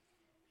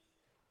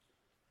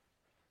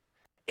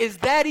 Is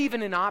that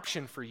even an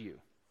option for you?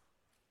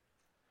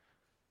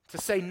 To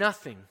say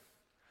nothing,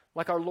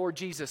 like our Lord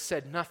Jesus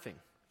said nothing.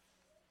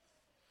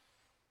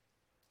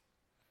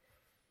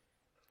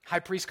 High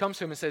priest comes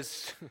to him and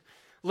says,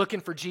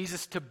 looking for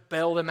Jesus to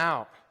bail them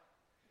out.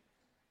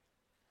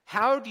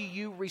 How do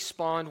you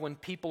respond when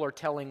people are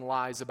telling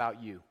lies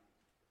about you?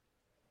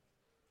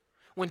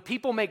 When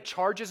people make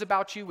charges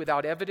about you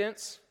without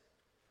evidence?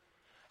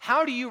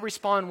 How do you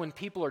respond when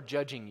people are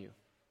judging you?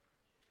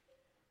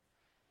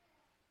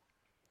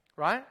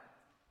 Right?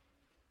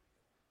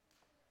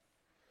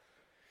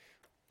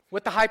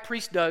 What the high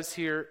priest does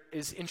here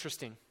is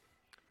interesting.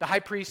 The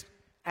high priest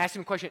asks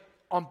him a question.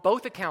 On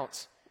both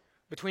accounts,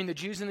 between the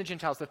Jews and the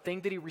Gentiles, the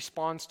thing that he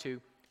responds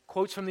to,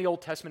 quotes from the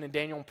Old Testament and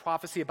Daniel and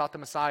prophecy about the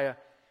Messiah.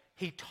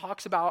 He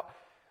talks about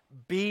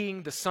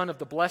being the Son of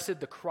the Blessed,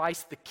 the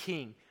Christ, the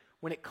King.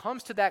 When it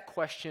comes to that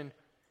question,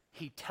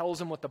 he tells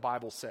him what the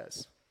Bible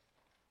says.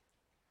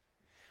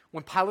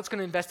 When Pilate's going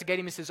to investigate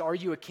him, he says, are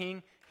you a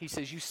king? He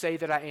says, you say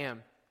that I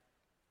am.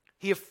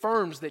 He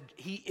affirms that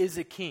he is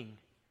a king,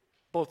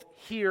 both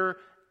here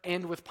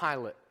and with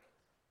Pilate.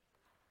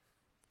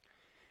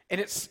 And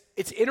it's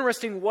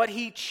interesting what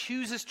he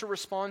chooses to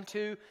respond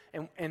to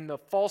and the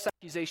false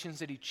accusations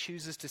that he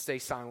chooses to stay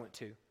silent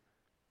to.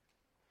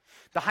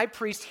 The high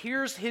priest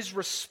hears his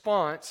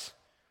response.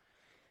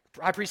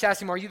 The high priest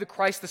asks him, are you the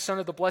Christ, the Son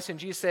of the Blessed? And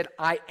Jesus said,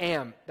 I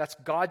am. That's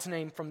God's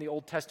name from the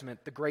Old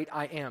Testament, the great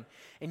I am.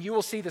 And you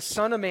will see the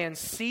Son of Man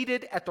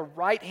seated at the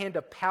right hand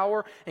of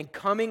power and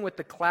coming with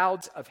the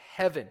clouds of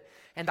heaven.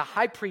 And the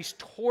high priest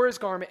tore his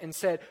garment and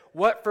said,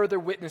 what further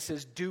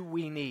witnesses do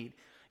we need?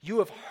 You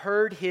have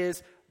heard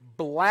his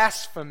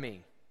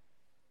blasphemy.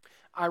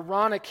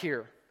 Ironic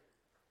here.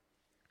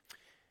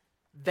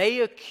 They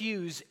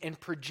accuse and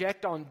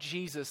project on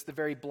Jesus the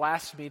very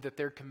blasphemy that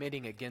they're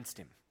committing against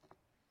him.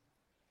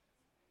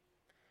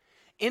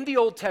 In the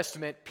Old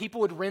Testament,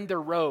 people would rend their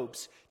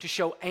robes to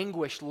show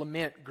anguish,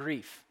 lament,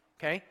 grief,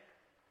 okay?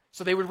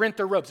 So they would rent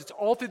their robes. It's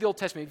all through the Old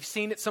Testament. If you've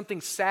seen it,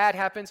 something sad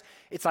happens,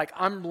 it's like,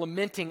 I'm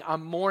lamenting,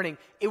 I'm mourning.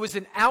 It was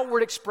an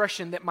outward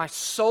expression that my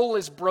soul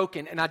is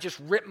broken and I just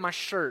ripped my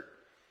shirt.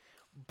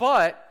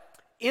 But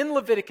in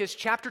Leviticus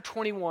chapter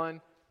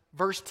 21,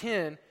 verse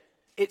 10,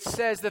 it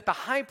says that the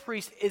high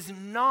priest is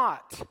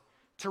not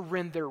to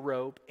rend their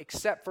robe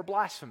except for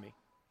blasphemy.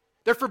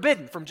 They're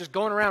forbidden from just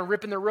going around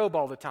ripping their robe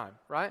all the time,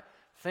 right?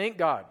 Thank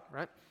God,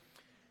 right?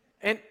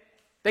 And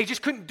they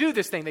just couldn't do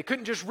this thing. They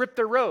couldn't just rip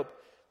their robe.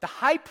 The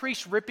high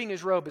priest ripping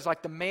his robe is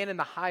like the man in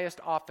the highest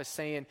office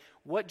saying,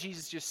 what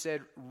Jesus just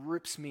said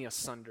rips me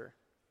asunder.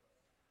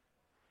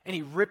 And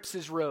he rips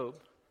his robe.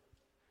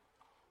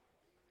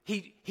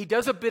 He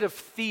does a bit of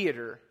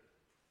theater.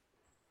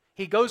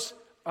 He goes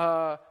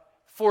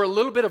for a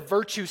little bit of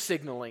virtue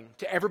signaling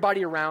to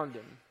everybody around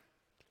him.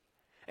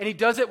 And he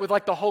does it with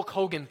like the Hulk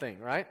Hogan thing,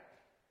 right?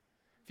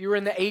 If you were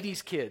in the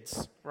 80s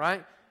kids,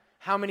 right?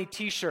 How many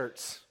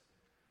t-shirts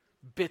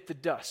bit the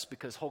dust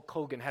because Hulk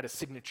Hogan had a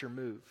signature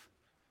move?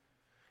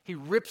 He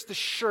rips the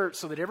shirt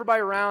so that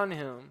everybody around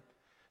him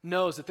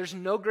knows that there's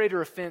no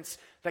greater offense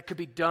that could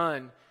be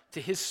done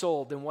to his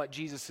soul than what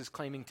Jesus is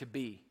claiming to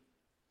be.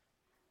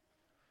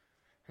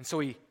 And so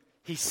he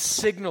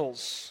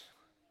signals.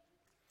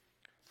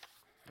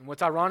 And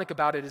what's ironic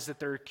about it is that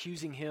they're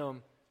accusing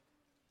him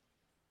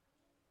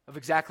of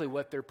exactly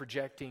what they're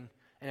projecting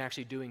and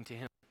actually doing to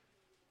him.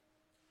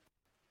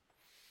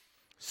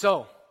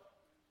 So,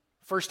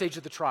 first stage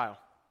of the trial.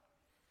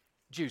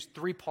 Jews,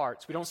 3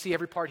 parts. We don't see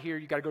every part here.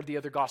 You got to go to the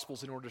other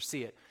Gospels in order to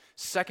see it.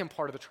 Second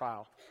part of the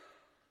trial,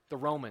 the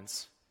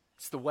Romans.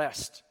 It's the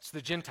West. It's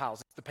the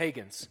Gentiles. It's the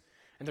pagans.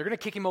 And they're going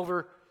to kick him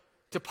over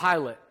to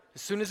Pilate.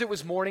 As soon as it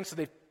was morning, so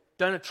they've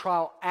done a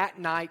trial at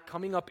night,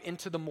 coming up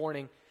into the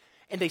morning,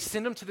 and they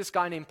send him to this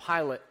guy named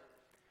Pilate.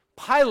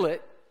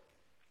 Pilate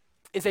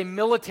is a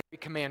military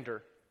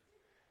commander.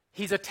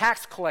 He's a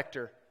tax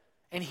collector,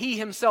 and he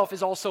himself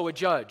is also a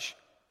judge.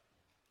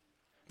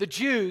 The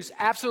Jews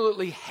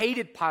absolutely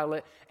hated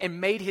Pilate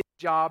and made his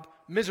job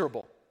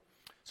miserable.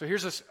 So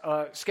here's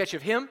a sketch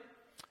of him.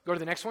 Go to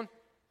the next one.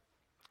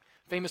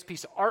 Famous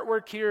piece of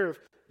artwork here of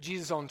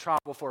Jesus on trial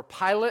before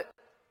Pilate.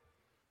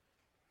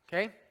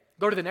 Okay,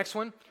 go to the next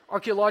one.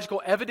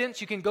 Archaeological evidence.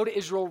 You can go to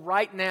Israel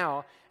right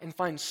now and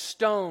find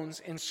stones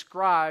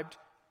inscribed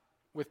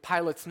with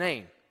Pilate's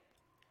name.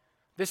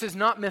 This is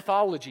not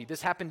mythology.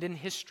 This happened in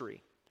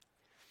history.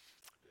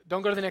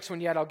 Don't go to the next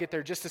one yet. I'll get there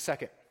in just a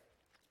second.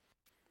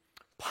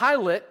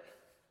 Pilate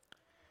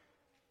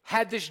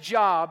had this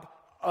job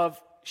of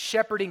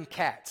shepherding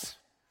cats,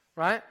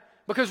 right?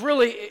 Because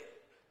really, a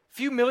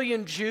few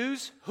million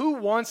Jews, who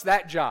wants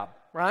that job,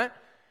 right?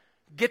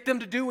 Get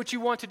them to do what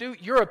you want to do.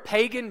 You're a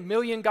pagan,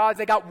 million gods.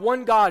 They got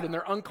one God and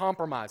they're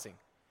uncompromising.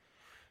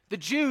 The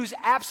Jews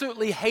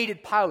absolutely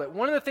hated Pilate.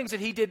 One of the things that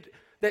he did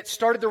that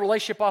started the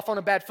relationship off on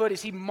a bad foot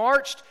is he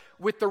marched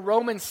with the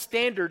Roman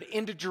standard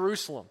into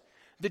Jerusalem.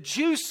 The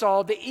Jews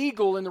saw the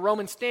eagle in the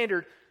Roman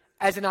standard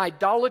as an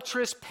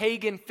idolatrous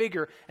pagan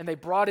figure, and they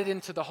brought it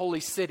into the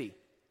holy city.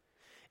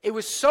 It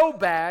was so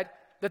bad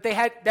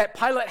that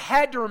Pilate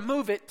had to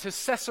remove it to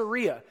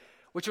Caesarea,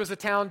 which was a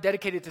town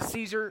dedicated to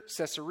Caesar.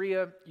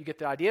 Caesarea, you get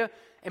the idea,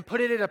 and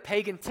put it in a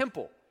pagan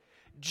temple.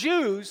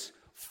 Jews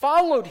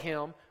followed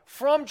him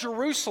from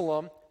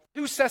Jerusalem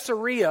to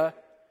Caesarea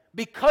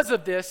because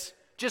of this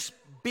just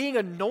being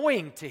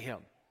annoying to him,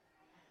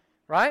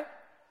 right?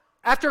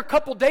 After a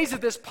couple days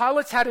of this,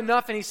 Pilate's had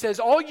enough, and he says,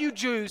 all you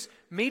Jews,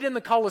 meet in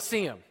the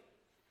Colosseum.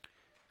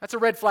 That's a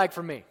red flag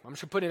for me. I'm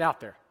just going to put it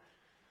out there.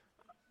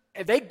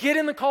 And they get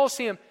in the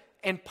Colosseum,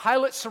 and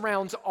Pilate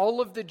surrounds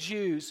all of the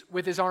Jews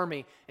with his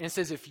army, and it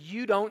says, if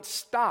you don't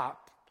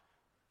stop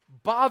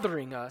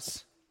bothering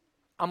us,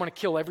 I'm going to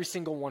kill every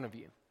single one of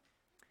you.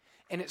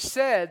 And it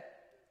said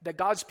that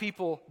God's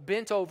people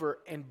bent over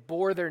and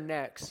bore their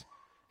necks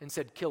and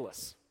said, kill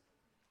us.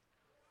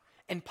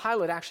 And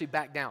Pilate actually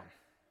backed down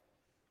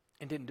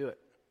and didn't do it.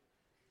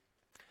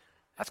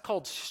 That's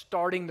called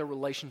starting the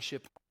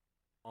relationship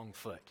on the wrong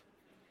foot.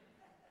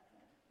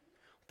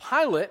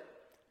 Pilate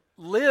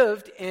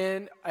lived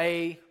in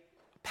a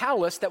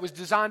palace that was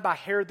designed by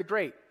Herod the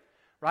Great,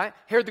 right?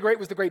 Herod the Great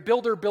was the great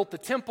builder, built the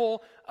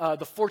temple,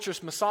 the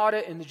fortress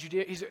Masada in the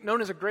Judea. He's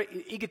known as a great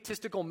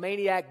egotistical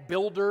maniac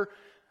builder.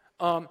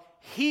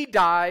 He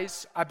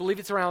dies, I believe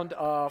it's around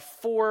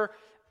 4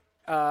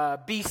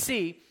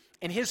 BC,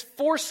 and his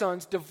 4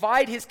 sons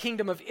divide his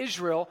kingdom of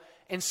Israel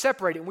and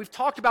separate it. And we've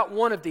talked about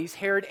one of these,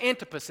 Herod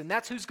Antipas, and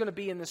that's who's going to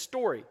be in this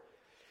story.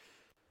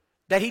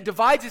 That he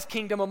divides his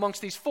kingdom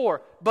amongst these 4.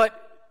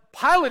 But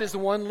Pilate is the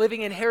one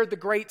living in Herod the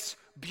Great's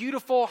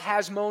beautiful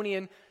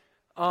Hasmonean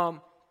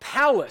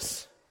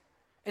palace.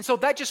 And so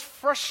that just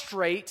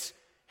frustrates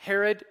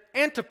Herod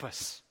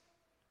Antipas.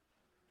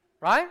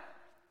 Right?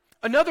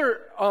 Another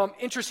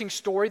interesting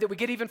story that we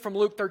get even from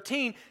Luke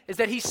 13 is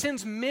that he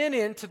sends men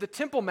into the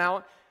Temple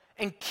Mount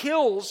and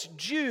kills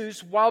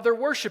Jews while they're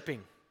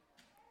worshiping.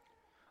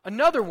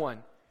 Another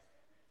one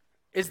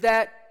is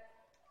that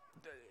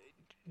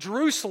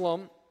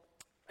Jerusalem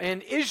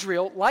And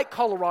Israel, like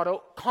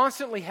Colorado,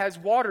 constantly has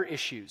water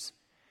issues.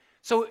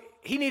 So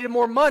he needed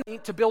more money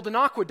to build an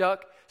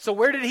aqueduct. So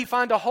where did he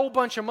find a whole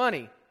bunch of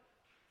money?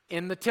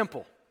 In the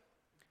temple.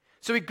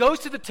 So he goes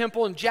to the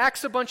temple and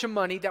jacks a bunch of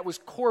money that was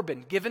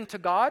Corban, given to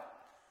God,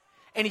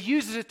 and he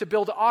uses it to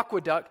build an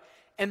aqueduct,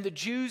 and the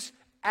Jews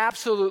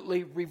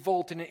absolutely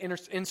revolt in an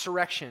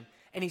insurrection.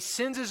 And he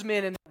sends his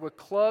men in with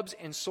clubs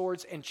and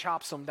swords and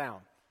chops them down.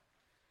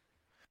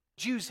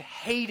 Jews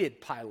hated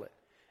Pilate,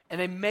 and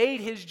they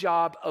made his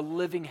job a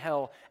living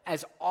hell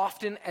as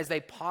often as they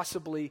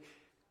possibly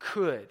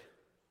could.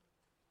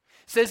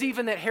 It says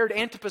even that Herod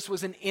Antipas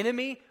was an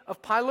enemy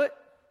of Pilate.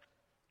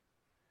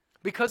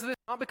 Because of this,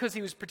 not because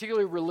he was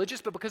particularly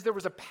religious, but because there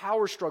was a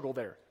power struggle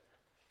there.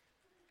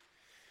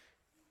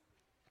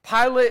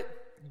 Pilate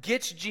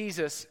gets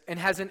Jesus and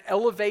has an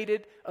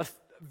elevated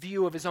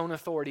view of his own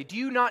authority. Do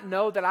you not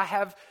know that I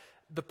have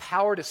the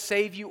power to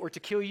save you or to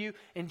kill you?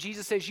 And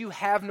Jesus says, you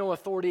have no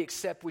authority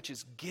except which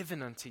is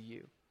given unto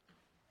you.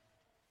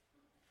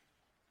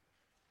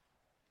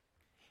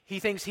 He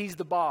thinks he's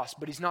the boss,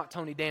 but he's not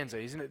Tony Danza.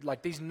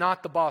 He's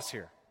not the boss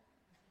here.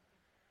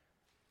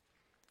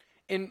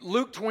 In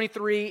Luke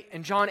 23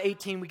 and John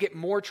 18, we get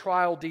more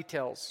trial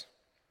details.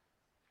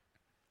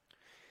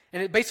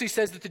 And it basically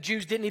says that the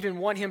Jews didn't even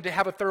want him to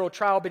have a thorough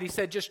trial, but he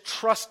said, just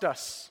trust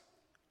us.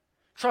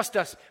 Trust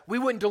us. We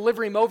wouldn't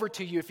deliver him over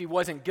to you if he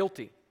wasn't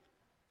guilty.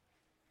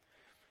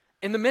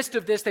 In the midst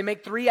of this, they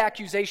make 3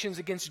 accusations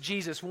against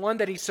Jesus. 1,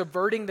 that he's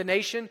subverting the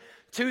nation.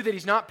 2, that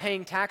he's not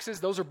paying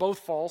taxes. Those are both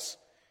false.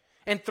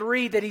 And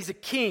 3, that he's a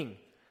king.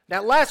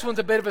 That last one's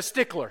a bit of a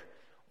stickler.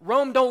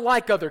 Rome don't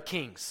like other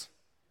kings.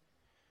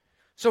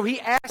 So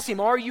he asks him,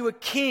 are you a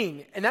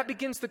king? And that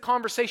begins the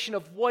conversation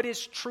of what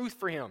is truth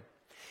for him.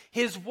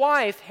 His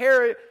wife,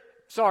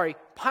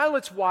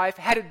 Pilate's wife,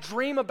 had a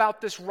dream about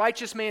this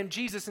righteous man,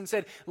 Jesus, and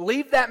said,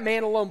 leave that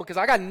man alone because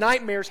I got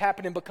nightmares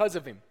happening because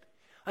of him.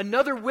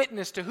 Another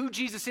witness to who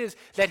Jesus is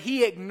that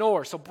he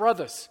ignores. So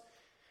brothers,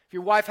 if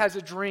your wife has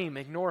a dream,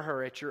 ignore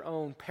her at your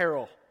own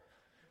peril.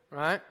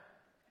 Right?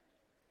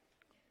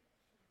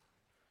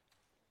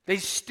 They're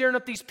stirring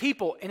up these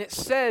people, and it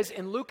says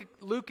in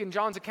Luke and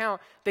John's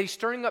account, they're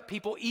stirring up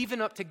people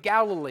even up to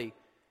Galilee.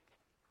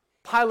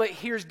 Pilate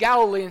hears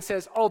Galilee and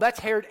says, oh, that's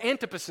Herod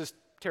Antipas'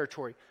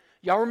 territory.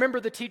 Y'all remember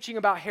the teaching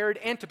about Herod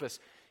Antipas.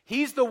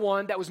 He's the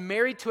one that was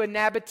married to a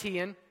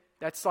Nabatean,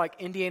 that's like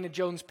Indiana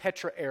Jones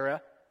Petra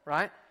era,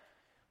 right?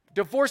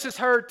 Divorces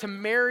her to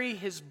marry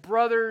his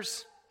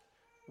brother's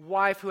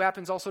wife, who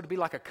happens also to be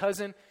like a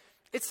cousin.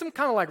 It's some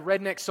kind of like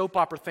redneck soap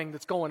opera thing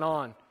that's going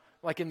on,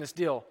 like in this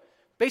deal.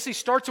 Basically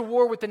starts a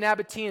war with the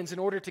Nabateans in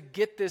order to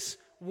get this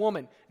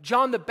woman.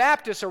 John the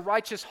Baptist, a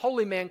righteous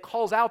holy man,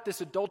 calls out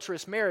this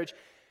adulterous marriage,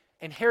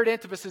 and Herod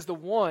Antipas is the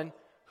one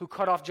who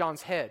cut off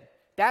John's head.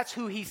 That's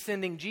who he's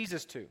sending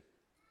Jesus to.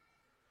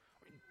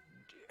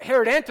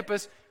 Herod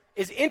Antipas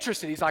is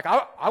interested. He's like,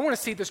 I want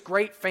to see this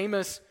great,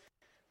 famous,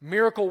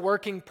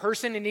 miracle-working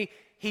person, and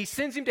he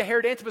sends him to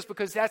Herod Antipas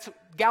because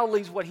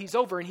Galilee's what he's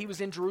over, and he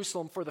was in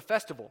Jerusalem for the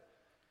festival.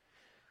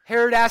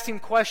 Herod asks him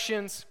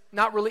questions,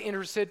 not really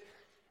interested,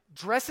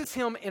 dresses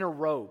him in a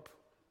robe.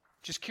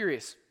 Just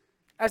curious.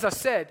 As I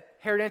said,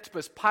 Herod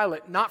Antipas,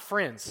 Pilate, not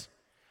friends.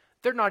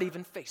 They're not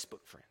even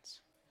Facebook friends.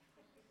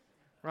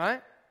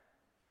 Right?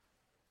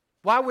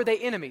 Why were they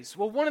enemies?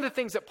 Well, one of the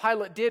things that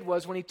Pilate did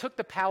was when he took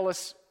the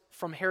palace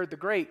from Herod the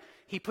Great,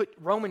 he put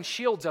Roman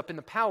shields up in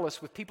the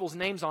palace with people's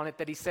names on it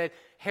that he said,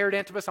 Herod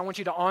Antipas, I want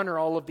you to honor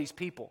all of these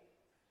people.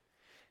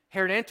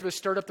 Herod Antipas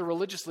stirred up the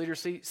religious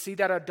leaders. See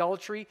that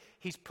idolatry?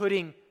 He's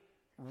putting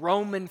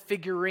Roman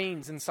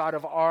figurines inside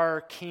of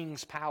our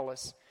king's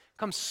palace.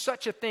 Comes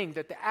such a thing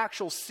that the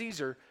actual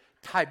Caesar,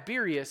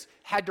 Tiberius,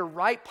 had to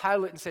write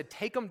Pilate and said,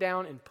 take them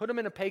down and put them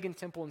in a pagan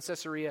temple in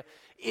Caesarea.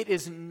 It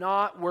is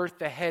not worth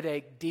the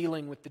headache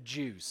dealing with the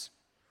Jews.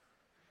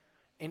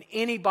 And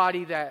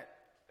anybody that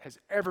has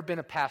ever been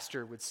a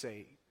pastor would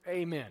say,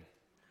 amen.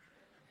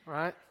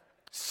 Right?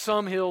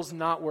 Some hills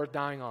not worth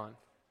dying on.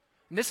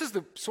 And this is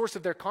the source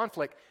of their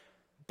conflict.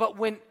 But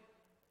when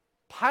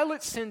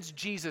Pilate sends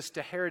Jesus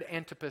to Herod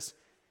Antipas,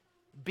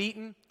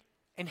 beaten,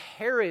 and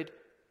Herod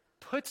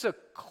puts a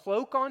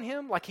cloak on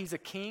him like he's a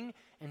king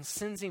and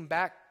sends him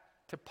back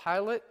to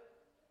Pilate,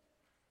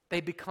 they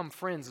become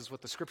friends, is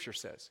what the scripture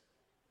says.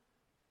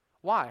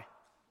 Why?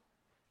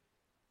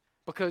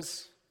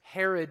 Because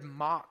Herod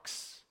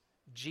mocks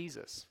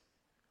Jesus.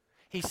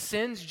 He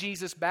sends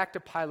Jesus back to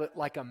Pilate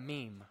like a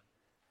meme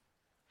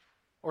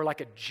or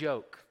like a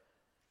joke.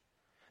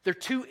 They're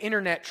 2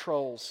 internet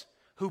trolls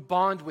who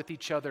bond with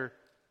each other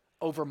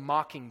over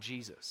mocking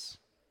Jesus.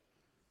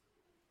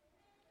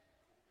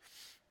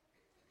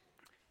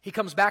 He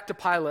comes back to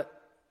Pilate,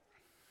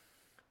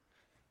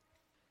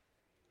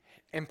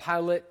 and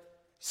Pilate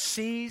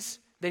sees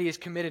that he has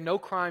committed no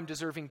crime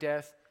deserving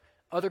death.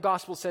 Other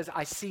gospel says,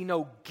 I see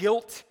no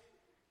guilt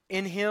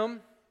in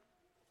him,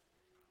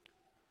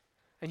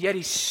 and yet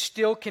he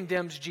still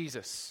condemns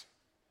Jesus.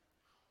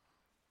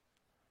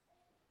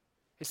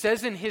 It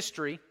says in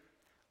history,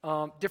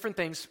 different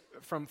things,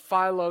 from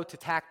Philo to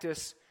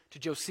Tacitus to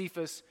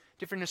Josephus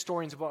different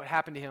historians of what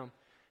happened to him.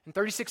 In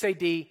 36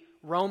 AD,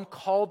 Rome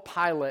called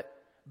Pilate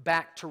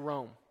back to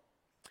Rome.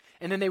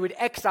 And then they would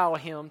exile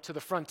him to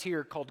the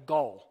frontier called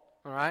Gaul,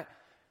 all right?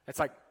 That's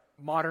like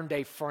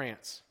modern-day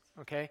France,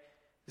 okay?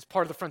 It's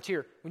part of the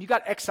frontier. When you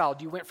got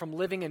exiled, you went from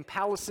living in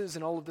palaces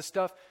and all of this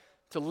stuff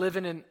to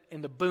living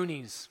in the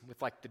boonies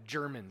with like the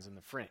Germans and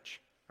the French,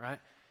 right?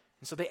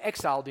 And so they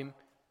exiled him,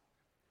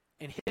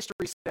 and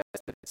history says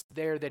that it's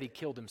there that he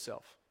killed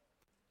himself.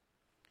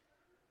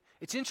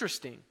 It's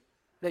interesting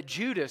that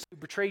Judas, who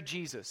betrayed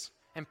Jesus,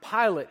 and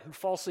Pilate, who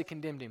falsely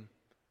condemned him,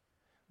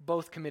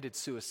 both committed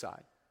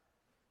suicide.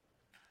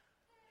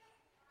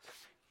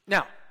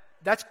 Now,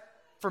 that's,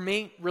 for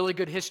me, really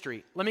good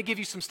history. Let me give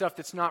you some stuff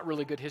that's not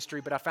really good history,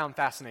 but I found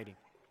fascinating.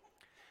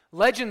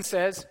 Legend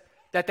says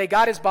that they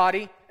got his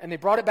body, and they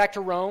brought it back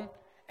to Rome,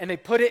 and they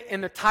put it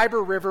in the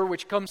Tiber River,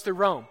 which comes through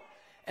Rome.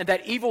 And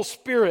that evil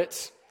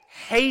spirits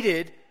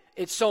hated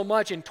it so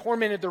much and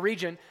tormented the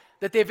region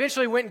that they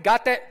eventually went and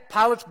got that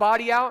Pilate's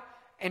body out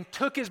and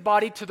took his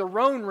body to the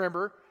Rhone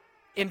River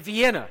in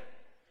Vienna.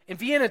 In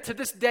Vienna, to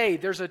this day,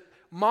 there's a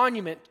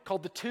monument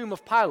called the Tomb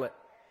of Pilate.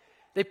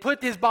 They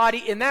put his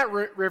body in that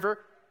river,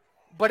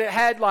 but it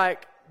had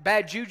like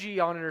bad juju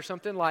on it or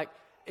something, like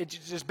it's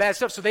just bad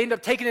stuff. So they ended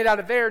up taking it out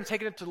of there and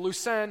taking it to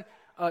Lucerne,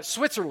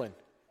 Switzerland.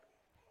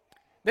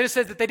 Then it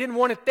says that they didn't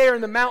want it there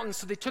in the mountains,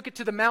 so they took it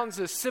to the mountains,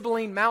 the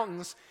Sibylline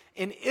Mountains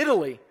in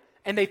Italy,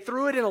 and they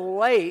threw it in a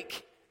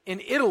lake in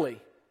Italy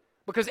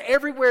because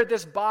everywhere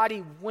this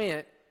body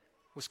went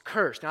was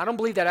cursed. Now, I don't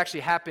believe that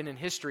actually happened in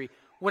history.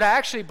 What I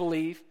actually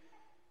believe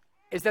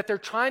is that they're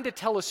trying to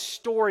tell a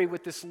story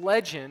with this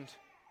legend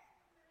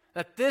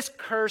that this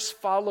curse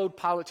followed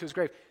Pilate to his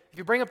grave. If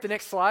you bring up the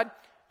next slide,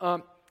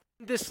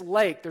 this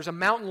lake, there's a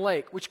mountain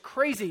lake, which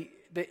crazy,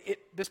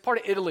 this part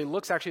of Italy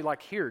looks actually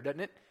like here,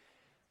 doesn't it?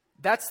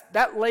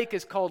 That lake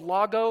is called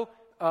Lago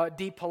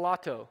di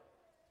Pilato,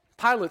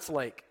 Pilate's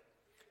lake.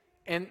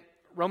 And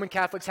Roman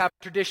Catholics have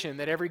a tradition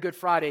that every Good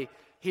Friday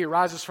he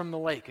arises from the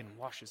lake and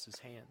washes his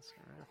hands,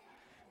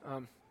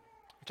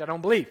 which I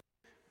don't believe.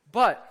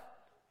 But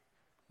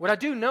what I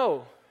do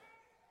know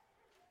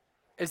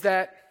is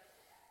that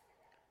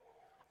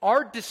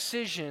our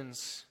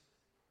decisions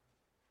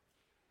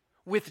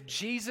with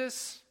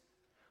Jesus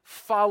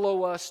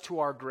follow us to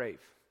our grave.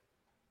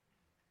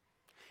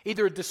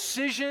 Either a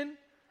decision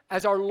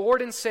as our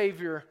Lord and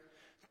Savior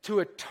to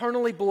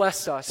eternally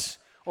bless us,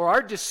 or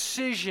our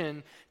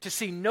decision to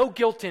see no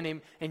guilt in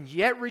Him and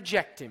yet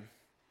reject Him,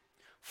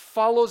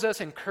 follows us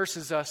and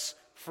curses us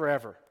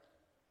forever.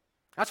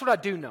 That's what I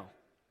do know.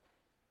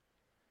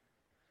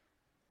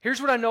 Here's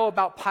what I know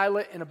about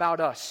Pilate and about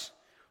us.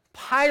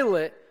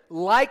 Pilate,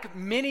 like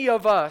many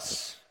of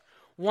us,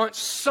 wants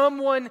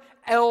someone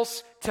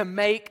else to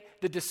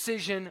make the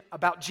decision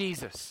about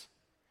Jesus.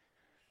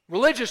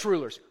 Religious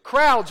rulers,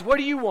 crowds, what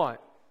do you want?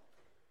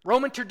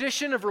 Roman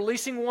tradition of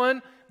releasing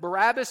one,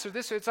 Barabbas or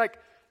this, it's like,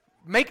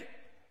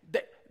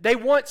 he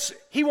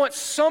wants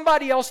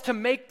somebody else to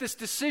make this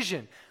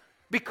decision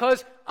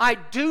because I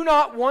do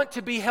not want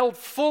to be held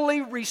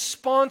fully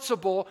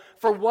responsible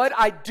for what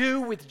I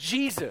do with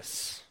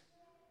Jesus.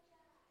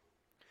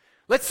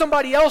 Let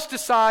somebody else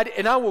decide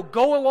and I will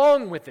go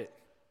along with it.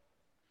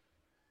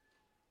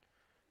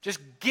 Just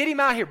get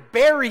him out here,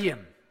 bury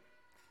him.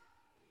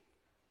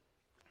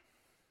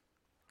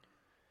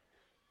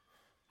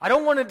 I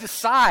don't want to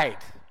decide.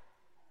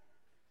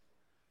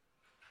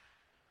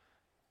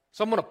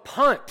 So I'm going to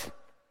punt.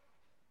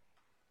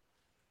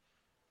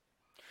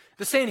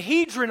 The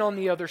Sanhedrin on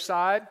the other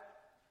side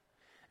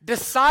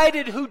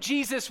decided who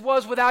Jesus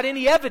was without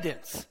any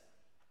evidence.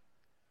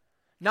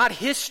 Not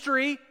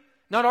history,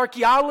 not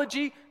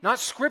archaeology, not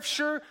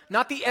scripture,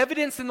 not the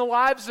evidence in the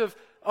lives of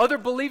other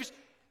believers.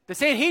 The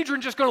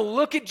Sanhedrin just going to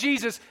look at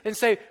Jesus and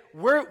say,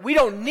 we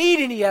don't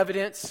need any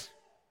evidence.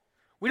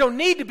 We don't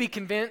need to be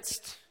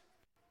convinced.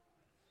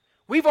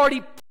 We've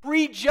already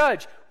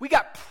prejudged. We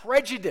got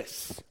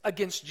prejudice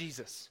against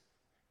Jesus.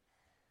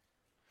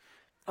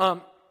 I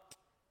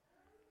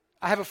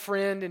have a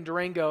friend in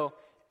Durango,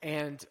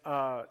 and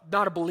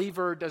not a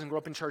believer, doesn't grow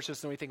up in church,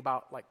 doesn't know anything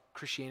about like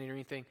Christianity or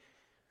anything.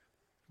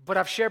 But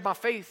I've shared my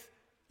faith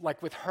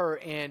like with her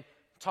and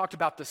talked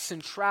about the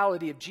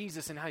centrality of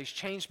Jesus and how He's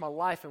changed my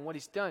life and what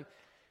He's done.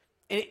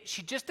 And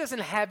she just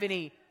doesn't have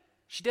any.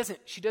 She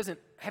doesn't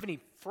have any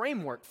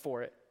framework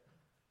for it.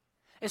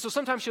 And so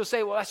sometimes she'll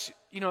say, well,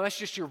 that's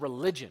just your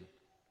religion.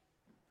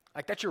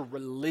 Like, that's your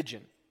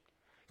religion.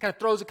 Kind of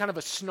throws a kind of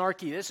a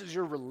snarky, this is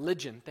your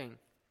religion thing.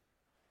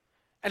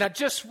 And I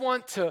just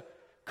want to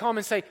come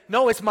and say,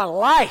 no, it's my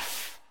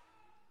life.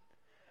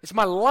 It's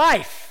my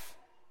life.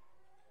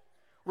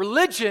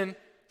 Religion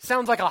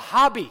sounds like a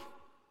hobby.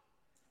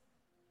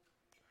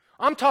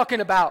 I'm talking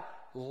about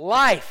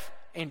life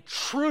and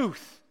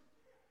truth,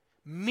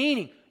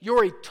 meaning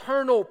your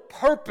eternal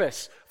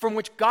purpose from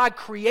which God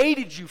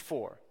created you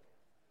for.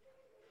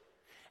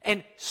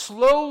 And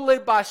slowly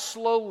by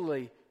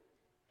slowly,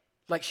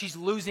 like she's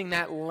losing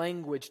that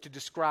language to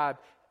describe.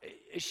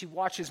 As she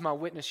watches my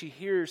witness, she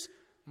hears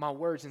my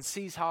words and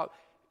sees how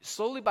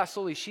slowly by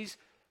slowly she's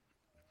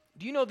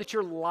Do you know that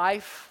your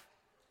life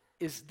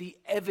is the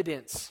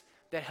evidence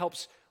that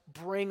helps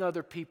bring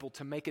other people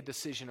to make a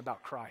decision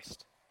about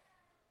Christ?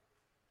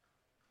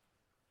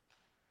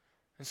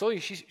 And so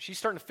she's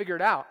starting to figure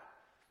it out.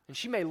 And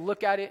she may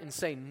look at it and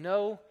say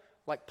no,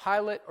 like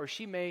Pilate, or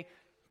she may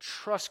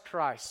trust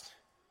Christ.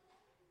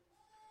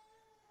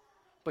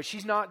 But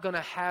she's not going to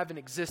have an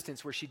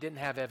existence where she didn't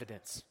have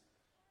evidence.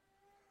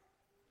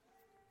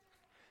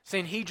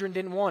 Sanhedrin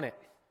didn't want it.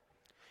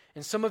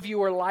 And some of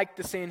you are like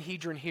the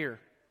Sanhedrin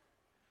here.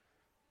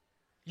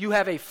 You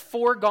have a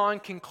foregone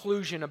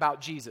conclusion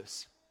about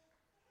Jesus.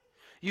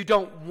 You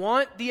don't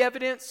want the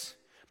evidence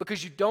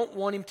because you don't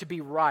want him to be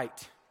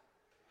right.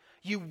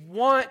 You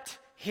want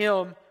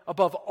him,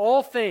 above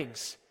all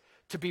things,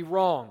 to be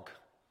wrong,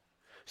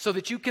 so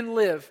that you can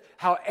live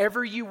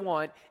however you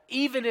want,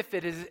 even if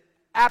it is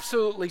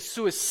absolutely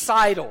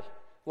suicidal,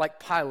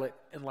 like Pilate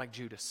and like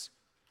Judas.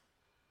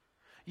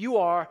 You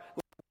are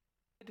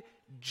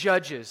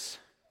judges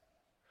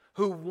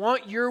who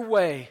want your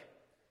way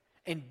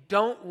and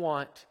don't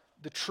want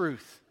the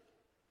truth.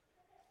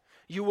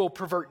 You will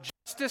pervert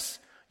justice.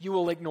 You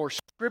will ignore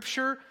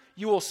Scripture.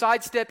 You will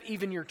sidestep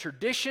even your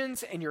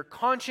traditions and your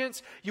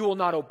conscience. You will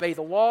not obey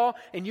the law,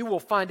 and you will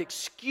find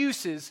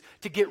excuses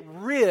to get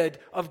rid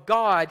of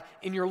God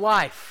in your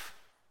life.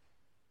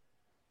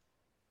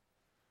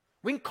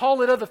 We can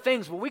call it other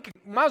things, but we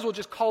might as well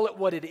just call it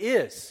what it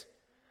is.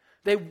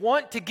 They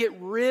want to get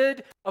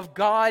rid of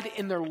God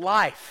in their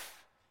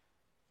life.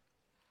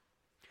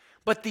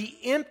 But the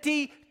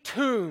empty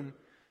tomb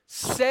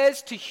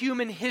says to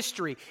human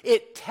history,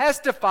 it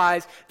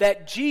testifies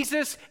that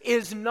Jesus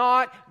is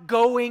not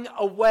going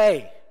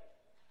away.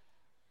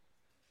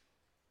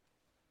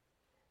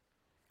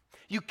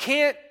 You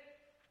can't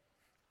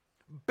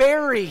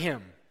bury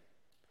him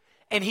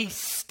and he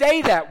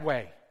stay that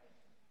way.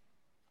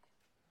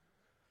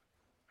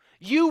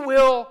 You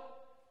will,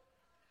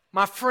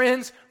 my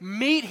friends,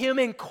 meet him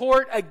in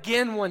court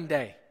again one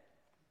day.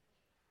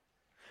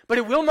 But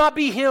it will not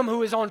be him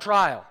who is on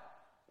trial.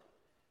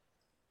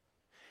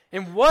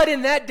 And what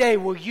in that day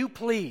will you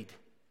plead?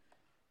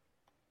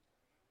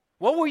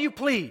 What will you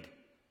plead?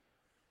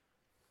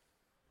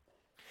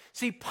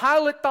 See,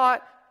 Pilate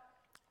thought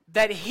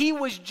that he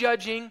was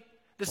judging,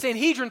 the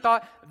Sanhedrin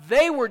thought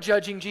they were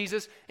judging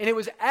Jesus, and it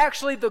was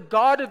actually the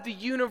God of the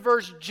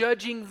universe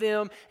judging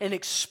them and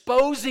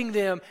exposing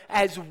them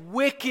as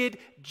wicked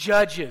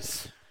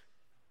judges,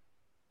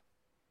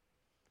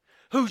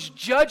 whose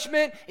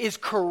judgment is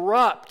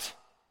corrupt.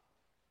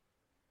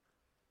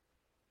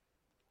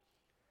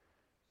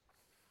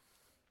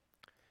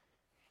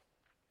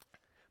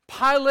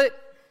 Pilate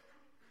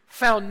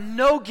found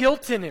no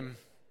guilt in him,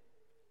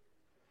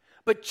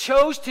 but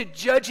chose to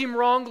judge him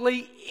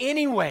wrongly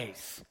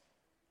anyways.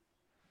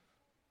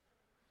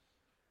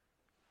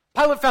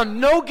 Pilate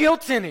found no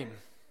guilt in him,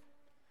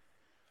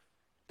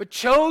 but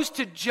chose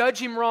to judge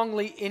him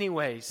wrongly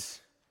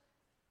anyways.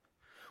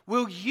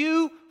 Will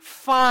you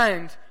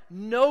find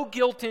no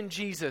guilt in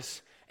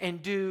Jesus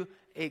and do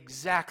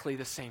exactly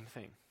the same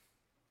thing?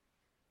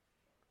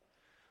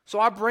 So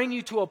I bring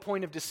you to a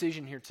point of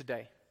decision here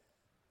today.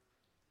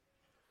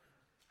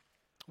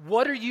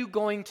 What are you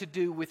going to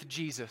do with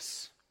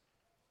Jesus?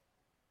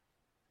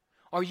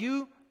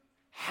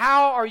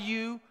 How are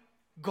you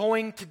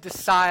going to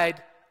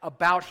decide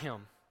about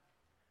him?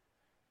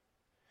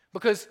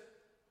 Because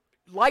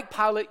like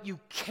Pilate, you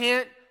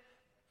can't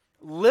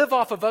live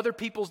off of other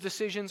people's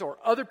decisions or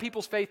other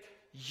people's faith.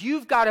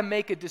 You've got to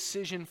make a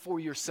decision for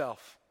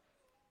yourself.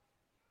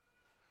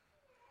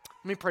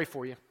 Let me pray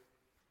for you.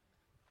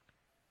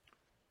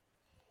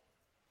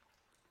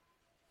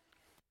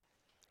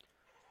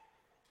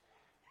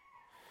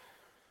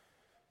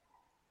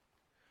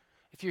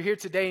 If you're here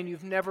today and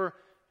you've never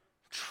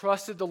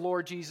trusted the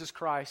Lord Jesus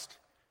Christ,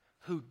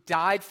 who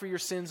died for your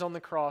sins on the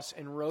cross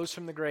and rose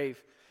from the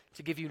grave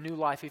to give you new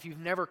life, if you've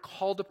never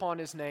called upon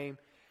his name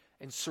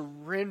and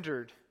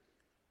surrendered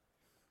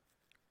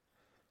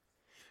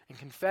and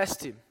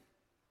confessed him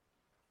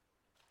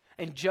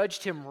and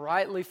judged him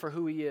rightly for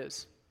who he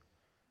is,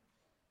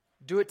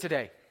 do it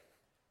today.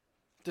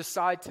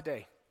 Decide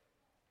today.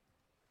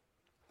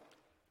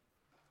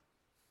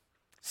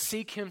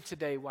 Seek him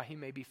today while he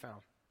may be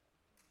found.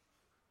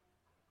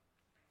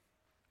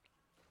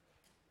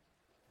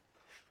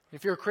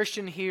 If you're a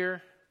Christian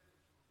here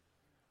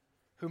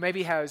who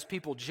maybe has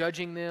people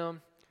judging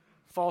them,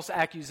 false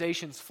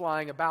accusations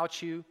flying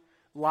about you,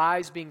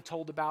 lies being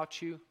told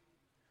about you,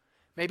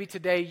 maybe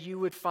today you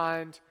would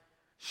find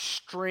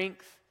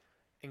strength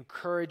and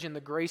courage in the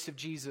grace of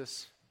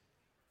Jesus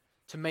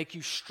to make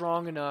you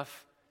strong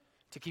enough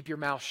to keep your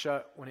mouth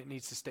shut when it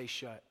needs to stay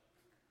shut.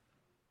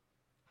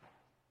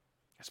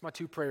 That's my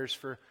two prayers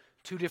for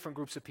two different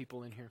groups of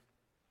people in here.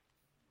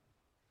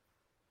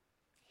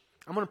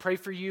 I'm going to pray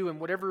for you, and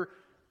whatever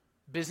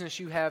business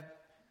you have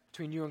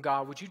between you and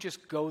God, would you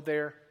just go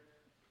there?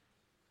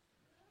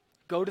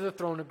 Go to the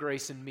throne of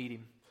grace and meet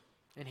him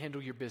and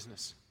handle your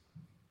business.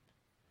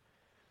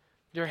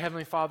 Dear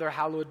Heavenly Father,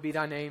 hallowed be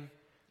thy name.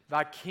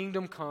 Thy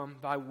kingdom come,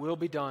 thy will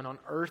be done on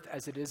earth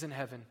as it is in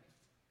heaven.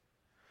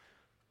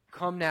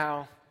 come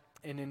now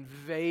and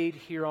invade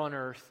here on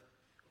earth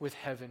with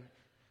heaven.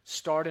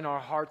 Start in our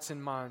hearts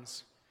and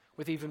minds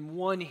with even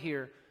one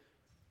here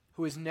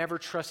who has never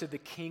trusted the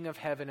King of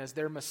heaven as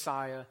their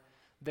Messiah,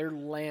 their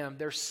Lamb,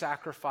 their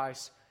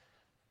sacrifice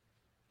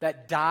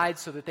that died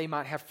so that they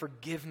might have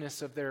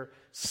forgiveness of their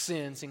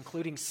sins,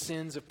 including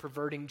sins of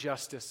perverting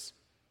justice.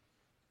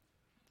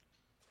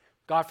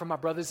 God, for my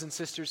brothers and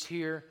sisters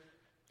here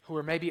who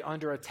are maybe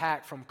under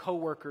attack from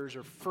coworkers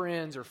or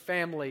friends or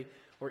family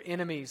or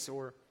enemies,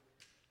 or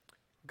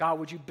God,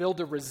 would you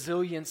build a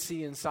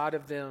resiliency inside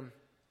of them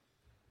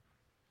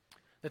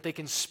that they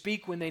can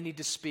speak when they need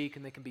to speak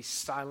and they can be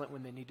silent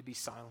when they need to be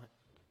silent,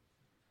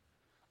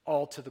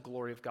 all to the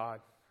glory of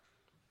God.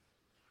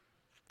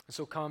 And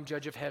so come,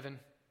 Judge of heaven,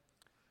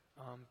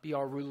 be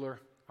our ruler,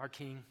 our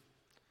King,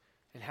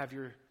 and have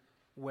your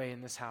way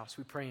in this house.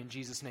 We pray in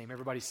Jesus' name.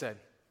 Everybody said,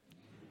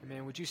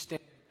 amen. Would you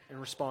stand and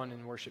respond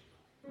in worship?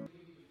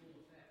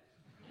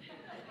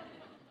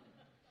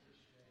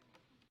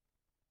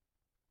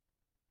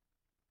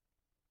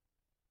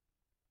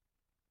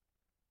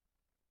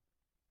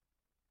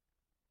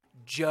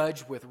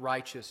 Judge with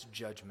righteous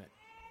judgment.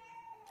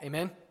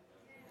 Amen.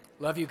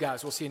 Love you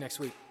guys. We'll see you next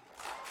week.